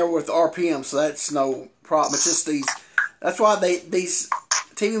there with RPM, so that's no problem. It's just these. That's why these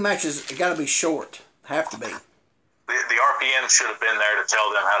TV matches got to be short. Have to be. The RPM should have been there to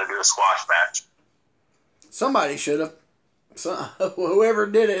tell them how to do a squash match. Somebody should have. Whoever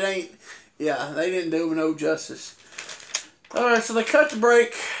did it ain't. Yeah, they didn't do no justice. All right, so they cut the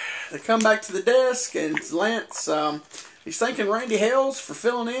break. They come back to the desk, and Lance, he's thanking Randy Hales for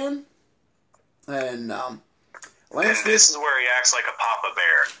filling in. And Lance, and this is where he acts like a Papa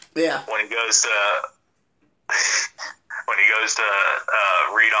Bear. Yeah. When he goes to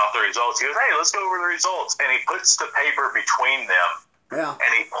read off the results, he goes, "Hey, let's go over the results," and he puts the paper between them. Yeah.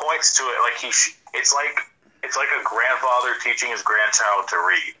 And he points to it like it's It's like a grandfather teaching his grandchild to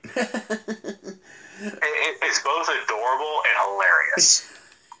read. It's both adorable and hilarious.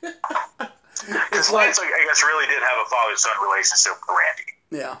 Because Lance, I guess, really did have a father-son relationship with Randy.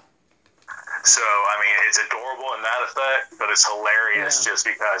 Yeah. So, I mean, it's adorable in that effect, but it's hilarious just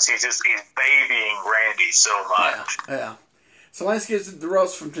because he's babying Randy so much. Yeah. So Lance gives the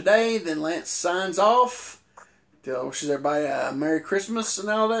results from today, then Lance signs off. Wishes everybody a Merry Christmas and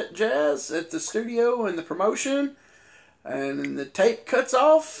all that jazz at the studio and the promotion. And then the tape cuts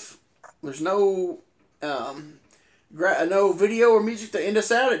off. There's no no video or music to end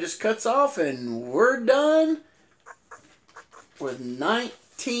us out. It just cuts off, and we're done with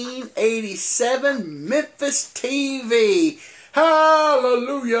 1987 Memphis TV.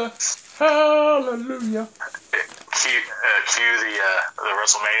 Hallelujah! Hallelujah! Cue the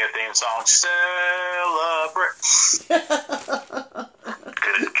WrestleMania theme song. Celebrate.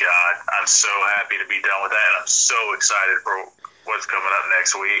 Good God, I'm so happy to be done with that, and I'm so excited for what's coming up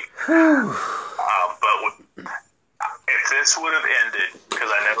next week. But if this would have ended,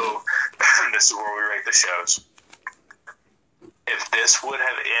 because I know this is where we rate the shows, if this would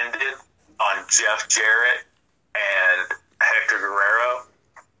have ended on Jeff Jarrett and Hector Guerrero,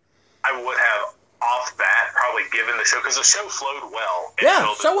 I would have off bat probably given the show, because the show flowed well. Yeah,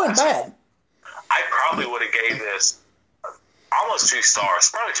 the show wasn't bad. I probably would have gave this almost 2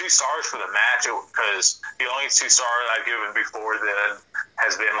 stars. Probably 2 stars for the match, because the only 2 stars I've given before then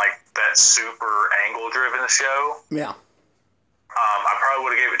has been like that super angle-driven show. Yeah. I probably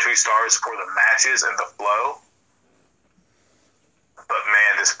would have gave it 2 stars for the matches and the flow. But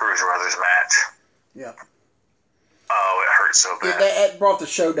man, this Bruise Brothers match. Yeah. Oh, it hurt so bad. That brought the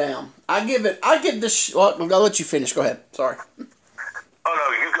show down. I give this. Well, I'll let you finish. Go ahead. Sorry. Oh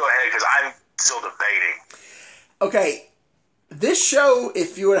no, you go ahead, because I'm still debating. Okay, this show,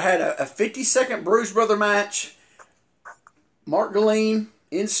 if you would have had a 50-second Bruise Brother match, Mark Galene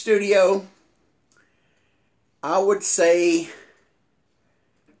in studio, I would say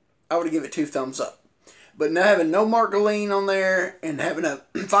I would give it 2 thumbs up. But now having no Mark Galene on there and having a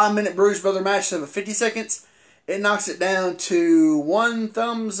 5-minute Bruise Brother match of 50 seconds, it knocks it down to 1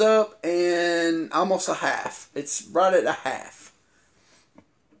 thumbs up and almost a half. It's right at a half.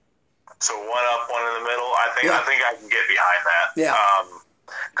 So 1 up, 1 in the middle. I think I can get behind that. Yeah.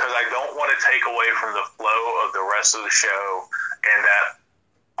 Because I don't want to take away from the flow of the rest of the show and that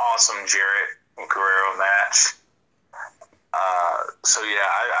awesome Jarrett and Guerrero match. So yeah,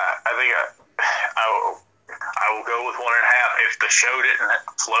 I think I will go with 1.5. If the show didn't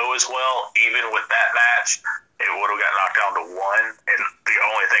flow as well, even with that match, it would have got knocked down to 1, and the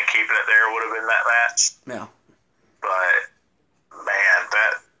only thing keeping it there would have been that match. Yeah. But man,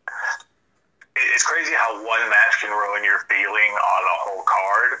 it's crazy how one match can ruin your feeling on a whole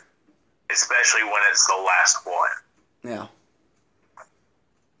card, especially when it's the last one. Yeah.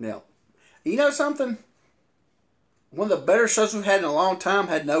 Yeah. You know something? One of the better shows we've had in a long time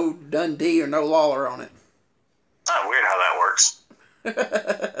had no Dundee or no Lawler on it. Oh, weird how that works. And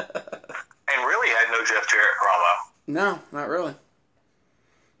really had no Jeff Jarrett promo. No, not really.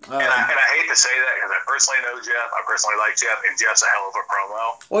 And I hate to say that, because I personally know Jeff. I personally like Jeff, and Jeff's a hell of a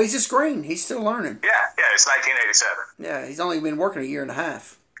promo. Well, he's just green. He's still learning. Yeah, it's 1987. Yeah, he's only been working 1.5 years.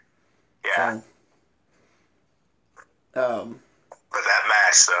 Yeah. So, but that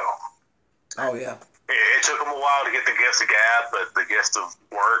match, though. Oh, yeah. It took him a while to get the gift of gab, but the gift of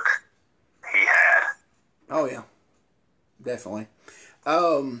work, he had. Oh, yeah. Definitely.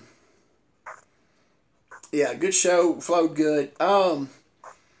 Yeah, good show. Flowed good.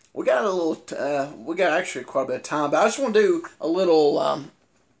 We got we got actually quite a bit of time, but I just want to do a little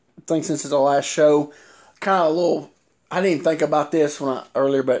thing since it's our last show. Kind of a little, I didn't even think about this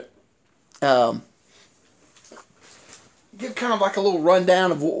earlier, but give kind of like a little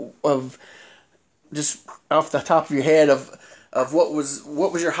rundown of just off the top of your head of what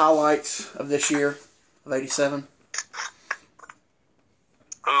was your highlights of this year of '87.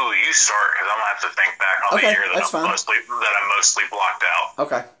 Ooh, you start, because I'm gonna have to think back on the year that I'm mostly blocked out.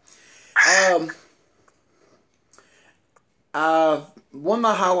 Okay. One of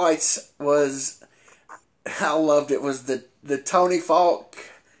my highlights was, I loved it, was the Tony Falk,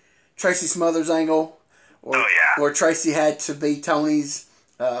 Tracy Smothers angle, where Tracy had to be Tony's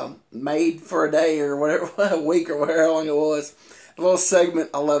maid for a day or whatever, a week or whatever long it was. A little segment.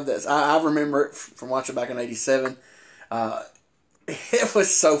 I love this. I remember it from watching back in '87. It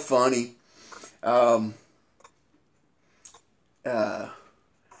was so funny. That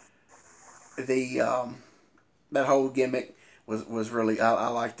whole gimmick was really, I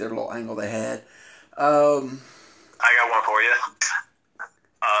liked their little angle they had. I got one for you.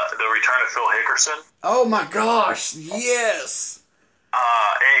 the return of Phil Hickerson. Oh my gosh, yes.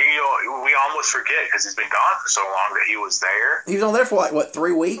 And, we almost forget because he's been gone for so long that he was there. He was on there for like, what,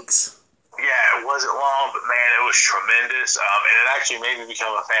 3 weeks? Yeah, it wasn't long, but man, it was tremendous. And it actually made me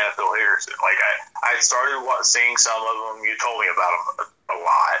become a fan of Phil Hickerson. Like, I started seeing some of them. You told me about them a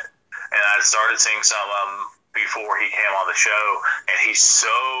lot. And I started seeing some of them before he came on the show. And he's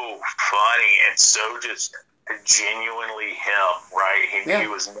so funny and so just genuinely him, right? He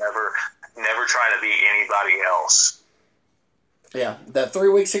was never trying to be anybody else. Yeah, that 3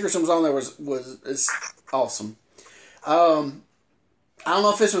 weeks Hickerson was on there is awesome. I don't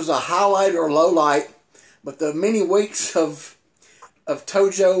know if this was a highlight or a low light, but the many weeks of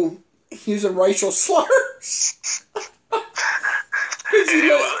Tojo using racial slurs.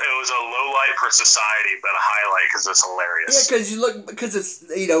 It was a low light for society, but a highlight because it's hilarious. Yeah, because it's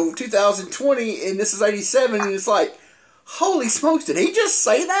 2020 and this is 87, and it's like, holy smokes, did he just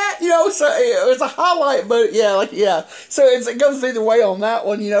say that? So it was a highlight, but so it goes either way on that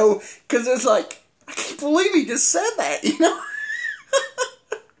one, because it's like, I can't believe he just said that,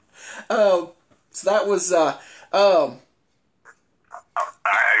 So that was Outlaw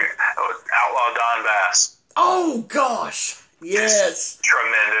Don Bass. Oh gosh, yes, just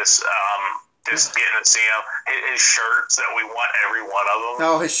tremendous. Just getting to see him, his shirts that we want every one of them.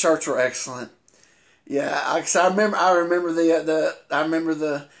 Oh, his shirts were excellent. Yeah, I remember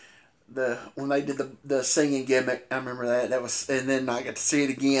the when they did the singing gimmick. I remember that was, and then I got to see it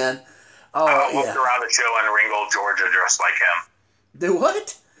again. Oh, I walked around the show in Ringgold, Georgia, dressed like him. Do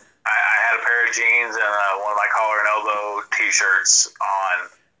what? I had a pair of jeans and one of my collar and elbow T-shirts on,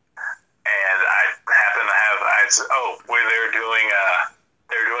 and I happened to have. Where they were doing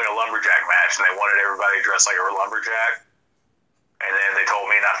a lumberjack match, and they wanted everybody dressed like a lumberjack. And then they told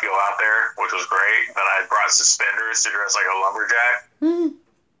me not to go out there, which was great. But I brought suspenders to dress like a lumberjack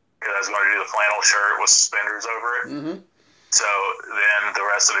because I was going to do the flannel shirt with suspenders over it. Mm-hmm. So then the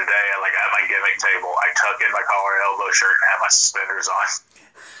rest of the day, at my gimmick table, I tuck in my collar and elbow shirt and have my suspenders on.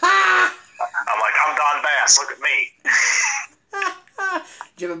 I'm like, I'm Don Bass. Look at me.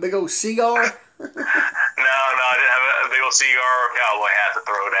 Did you have a big old cigar? No, I didn't have a big old cigar or cowboy hat to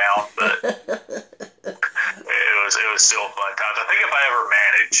throw down, but it was still fun times. I think if I ever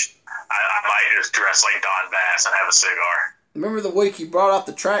manage, I might just dress like Don Bass and have a cigar. Remember the week you brought out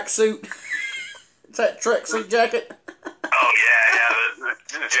the tracksuit? It's that tracksuit jacket? Oh, yeah,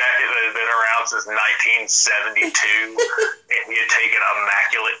 the jacket that had been around since 1972, and he had taken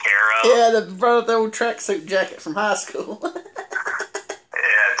immaculate care of. Yeah, they brought out the old tracksuit jacket from high school.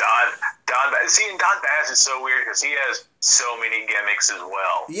 Yeah, Don Bass. See, Don Bass is so weird because he has so many gimmicks as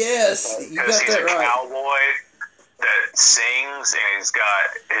well. Yes, you got that right. Because he's a cowboy that sings, and he's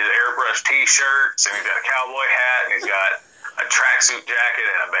got his airbrush T-shirts, and he's got a cowboy hat, and he's got a tracksuit jacket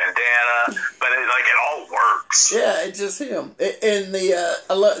and a bandana, but it all works. Yeah, it's just him. And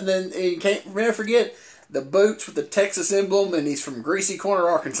then you can't never forget the boots with the Texas emblem, and he's from Greasy Corner,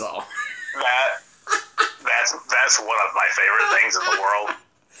 Arkansas. That's one of my favorite things in the world.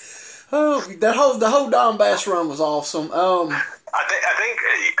 Oh, the whole Don Bass run was awesome. I think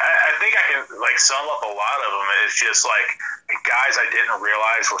I can sum up a lot of them. It's just guys I didn't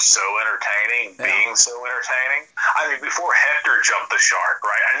realize were so entertaining, being so entertaining. I mean, before Hector jumped the shark,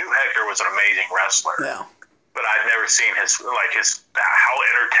 right? I knew Hector was an amazing wrestler. Yeah. But I'd never seen his how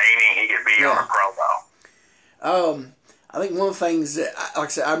entertaining he could be on a promo. I think one of the things that, like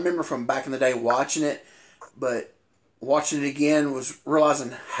I said, I remember from back in the day watching it, but watching it again was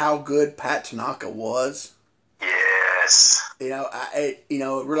realizing how good Pat Tanaka was. Yes. It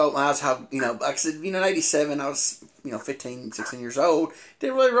really opened my eyes how, like I said, in 87, I was, 15, 16 years old.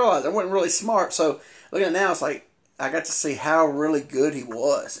 Didn't really realize I wasn't really smart. So looking at it now, it's like I got to see how really good he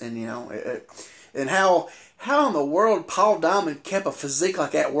was. And, and how in the world Paul Diamond kept a physique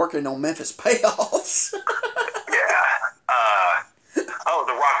like that working on Memphis Payoffs. Yeah. The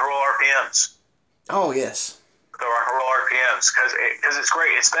Rock and Roll RPMs. Oh, yes. The Rock and Roll RPMs. Because it's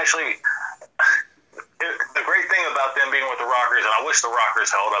great, especially... The great thing about them being with the Rockers, and I wish the Rockers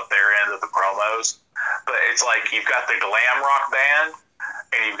held up their end of the promos, but it's like you've got the glam rock band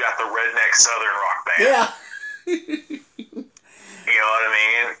and you've got the redneck southern rock band. Yeah. You know what I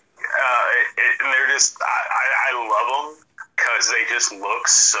mean? And they're just, I love them because they just look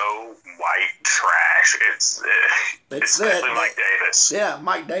so white trash. Especially Mike Davis. Yeah,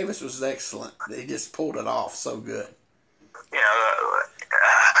 Mike Davis was excellent. He just pulled it off so good.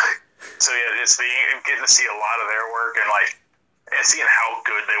 So yeah, just getting to see a lot of their work and seeing how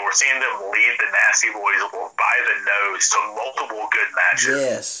good they were, seeing them lead the Nasty Boys by the nose to multiple good matches.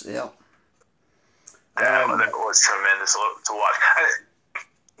 Yes, yeah. That was tremendous to watch.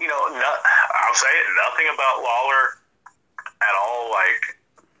 I'll say it, nothing about Lawler at all. Like,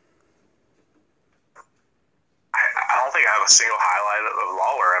 I don't think I have a single highlight of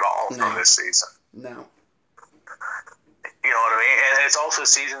Lawler at all from this season. No. You know what I mean? And it's also a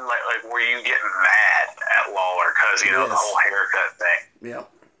season like where you get mad at Lawler because, the whole haircut thing. Yep.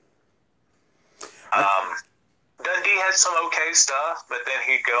 Dundee had some okay stuff, but then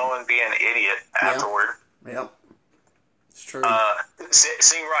he'd go and be an idiot afterward. Yep. It's true.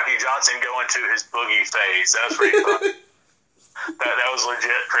 Seeing Rocky Johnson go into his boogie phase, that was pretty fun. that was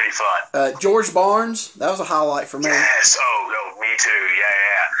legit pretty fun. George Barnes, that was a highlight for me. Yes, me too.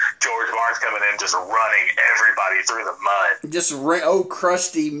 Yeah. George Barnes coming in just running everybody through the mud. Just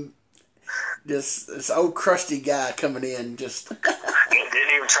this old crusty guy coming in just... He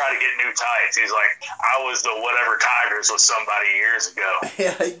didn't even try to get new tights. He's like, I was the whatever Tigers with somebody years ago.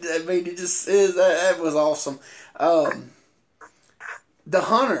 Yeah, I mean, it just is. That was awesome. The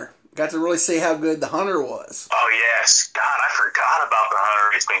Hunter. Got to really see how good the Hunter was. Oh, yes. God, I forgot about the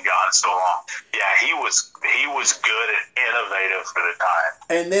Hunter. He's been gone so long. Yeah, he was good and innovative for the time.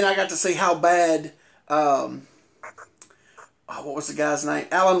 And then I got to see how bad, what was the guy's name?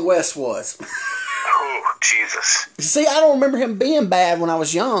 Alan West was. Oh, Jesus. See, I don't remember him being bad when I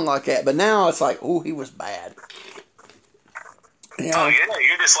was young like that, but now it's like, he was bad. Yeah. Oh, yeah,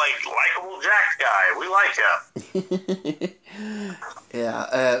 you're just like likable Jack guy. We like him.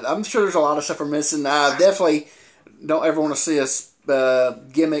 Yeah, I'm sure there's a lot of stuff we're missing. I definitely don't ever want to see us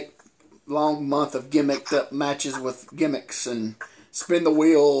long month of gimmicked up matches with gimmicks and spin the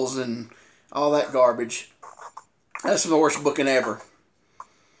wheels and all that garbage. That's the worst booking ever.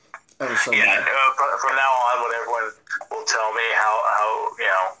 From now on, when everyone will tell me how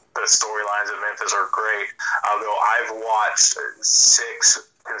the storylines in Memphis are great, I'll go, I've watched 6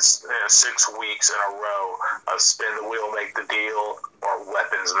 weeks in a row of spin the wheel, make the deal, or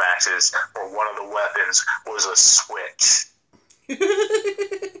weapons matches, where one of the weapons was a switch.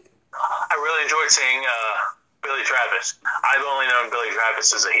 I really enjoyed seeing Billy Travis. I've only known Billy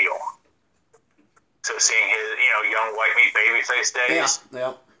Travis as a heel. So seeing his, young white meat babyface days.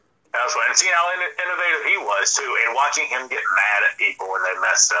 Yeah. That was fun. And seeing how innovative he was, too, and watching him get mad at people when they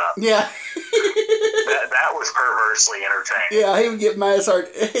messed up. Yeah. that was perversely entertaining. Yeah, he would get mad,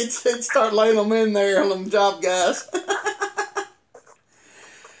 he'd start laying them in there on them job guys.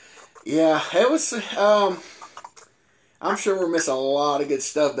 Yeah, it was, I'm sure we're missing a lot of good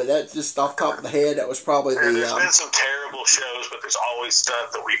stuff, but that's just off the top of the head, that was probably There's been some terrible shows, but there's always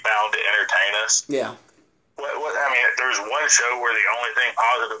stuff that we found to entertain us. Yeah. There's one show where the only thing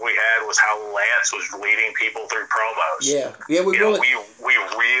positive we had was how Lance was leading people through promos. Yeah, we really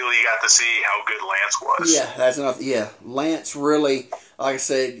got to see how good Lance was. Yeah, that's enough. Yeah, Lance really, like I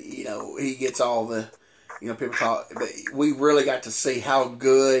said, he gets all the, people talk, but we really got to see how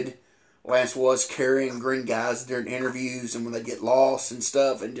good Lance was carrying green guys during interviews and when they get lost and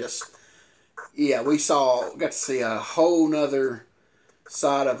stuff, and just, we got to see a whole nother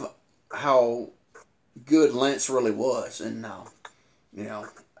side of how good Lance really was, and we got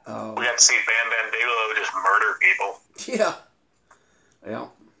to see Bam Bandito just murder people.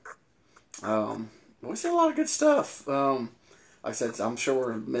 We see a lot of good stuff. Like I said, I'm sure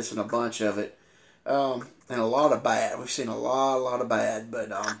we're missing a bunch of it, and a lot of bad. We've seen a lot of bad, but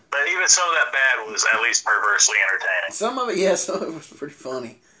even some of that bad was at least perversely entertaining. Some of it was pretty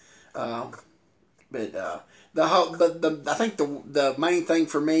funny. I think the main thing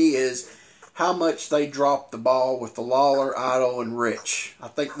for me is how much they dropped the ball with the Lawler, Idol, and Rich. I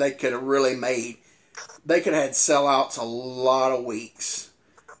think they could have really they could have had sellouts a lot of weeks.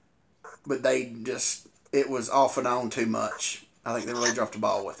 But it was off and on too much. I think they really dropped the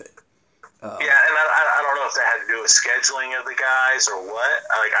ball with it. And I don't know if that had to do with scheduling of the guys or what.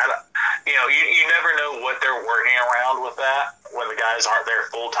 You never know what they're working around with that when the guys aren't there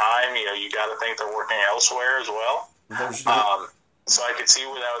full time. You got to think they're working elsewhere as well. So I could see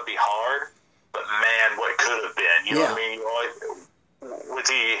where that would be hard. But man, what could have been? You know what I mean? With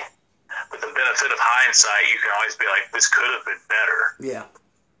the benefit of hindsight, you can always be like, this could have been better. Yeah.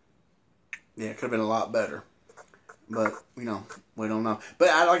 Yeah, it could have been a lot better. But, we don't know. But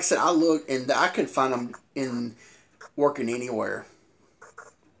like I said, I looked, and I couldn't find them in working anywhere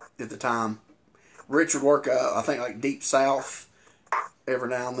at the time. Rich would work, I think, like Deep South every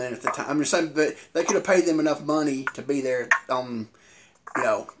now and then at the time. I'm just saying, but they could have paid them enough money to be there on,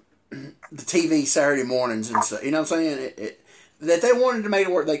 the TV Saturday mornings and stuff. You know what I'm saying? That they wanted to make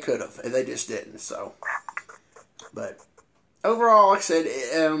it work, they could have. They just didn't. So, but overall, like I said,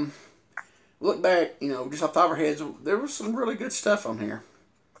 look back, just off the top of our heads, there was some really good stuff on here.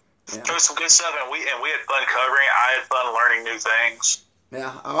 Yeah. There was some good stuff, and we had fun covering it. I had fun learning new things.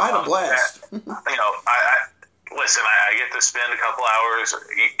 Yeah, I had a blast. Listen, I get to spend a couple hours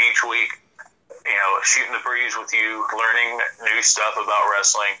each week, shooting the breeze with you, learning new stuff about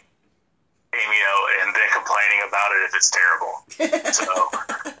wrestling, and then complaining about it if it's terrible. So,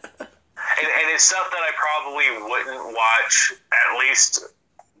 and it's stuff that I probably wouldn't watch at least,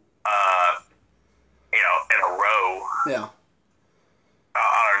 in a row. Yeah.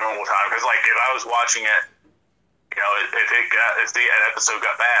 On a normal time, because if I was watching it, if the episode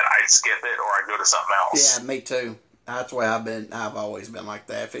got bad, I'd skip it or I'd go to something else. Yeah, me too. That's the way I've always been like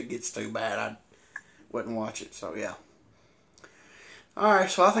that. If it gets too bad, I wouldn't watch it. So yeah. All right,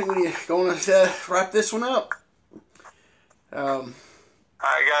 so I think we're going to wrap this one up. All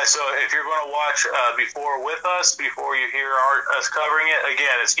right, guys, so if you're going to watch before with us, before you hear us covering it,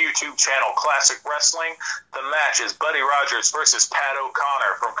 again, it's YouTube channel Classic Wrestling. The match is Buddy Rogers versus Pat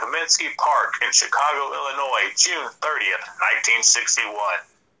O'Connor from Kaminsky Park in Chicago, Illinois, June 30th, 1961.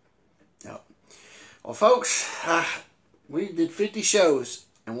 Yep. Well, folks, we did 50 shows,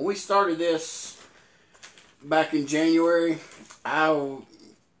 and when we started this back in January, if I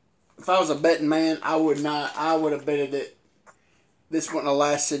was a betting man, I would have betted it. This wouldn't have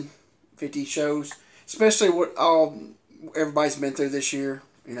lasted 50 shows, especially what everybody's been through this year.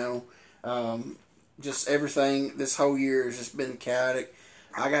 Just everything this whole year has just been chaotic.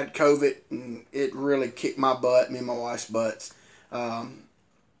 I got COVID, and it really kicked my butt, me and my wife's butts.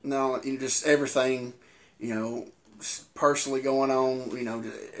 Just everything, personally going on.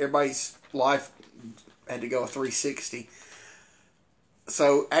 Everybody's life had to go 360.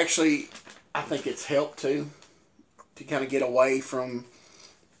 So actually, I think it's helped too. To kind of get away from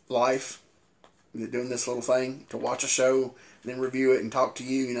life, doing this little thing, to watch a show, then review it and talk to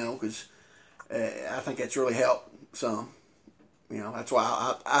you, because I think it's really helped some. That's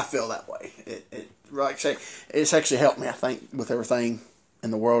why I feel that way. It's actually helped me, I think, with everything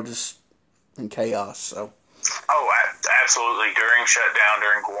in the world just in chaos. So. Oh, absolutely. During shutdown,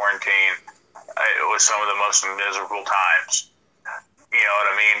 during quarantine, it was some of the most miserable times. You know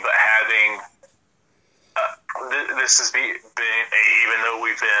what I mean? But having... this has been, even though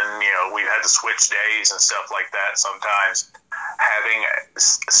we've had to switch days and stuff like that sometimes, having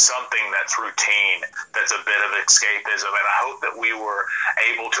something that's routine, that's a bit of escapism, and I hope that we were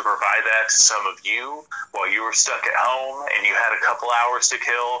able to provide that to some of you while you were stuck at home and you had a couple hours to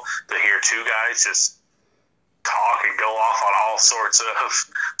kill, to hear two guys just talk and go off on all sorts of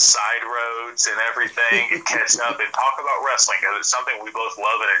side roads and everything and catch up and talk about wrestling, because it's something we both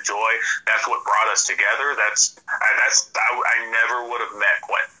love and enjoy. That's what brought us together. I never would have met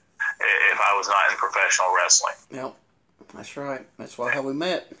Quentin if I was not in professional wrestling. Yep, that's right. That's how we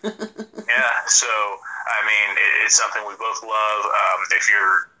met. Yeah, so it's something we both love. If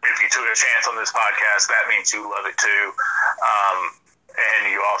you took a chance on this podcast, that means you love it too.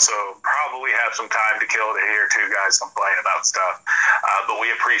 And you also probably have some time to kill to hear two guys complain about stuff. But we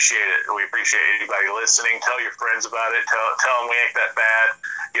appreciate it. We appreciate anybody listening. Tell your friends about it. Tell them we ain't that bad.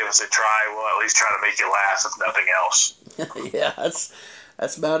 Give us a try. We'll at least try to make you laugh, if nothing else. Yeah,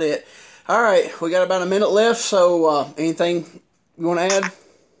 that's about it. All right, we got about a minute left, so anything you want to add?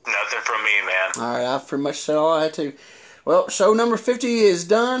 Nothing from me, man. All right, I've pretty much said all I had to. Well, show number 50 is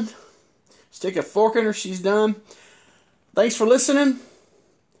done. Stick a fork in her. She's done. Thanks for listening.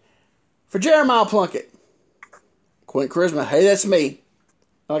 For Jeremiah Plunkett, Quentin Charisma, hey, that's me.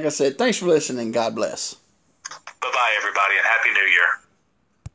 Like I said, thanks for listening. God bless. Bye-bye, everybody, and Happy New Year.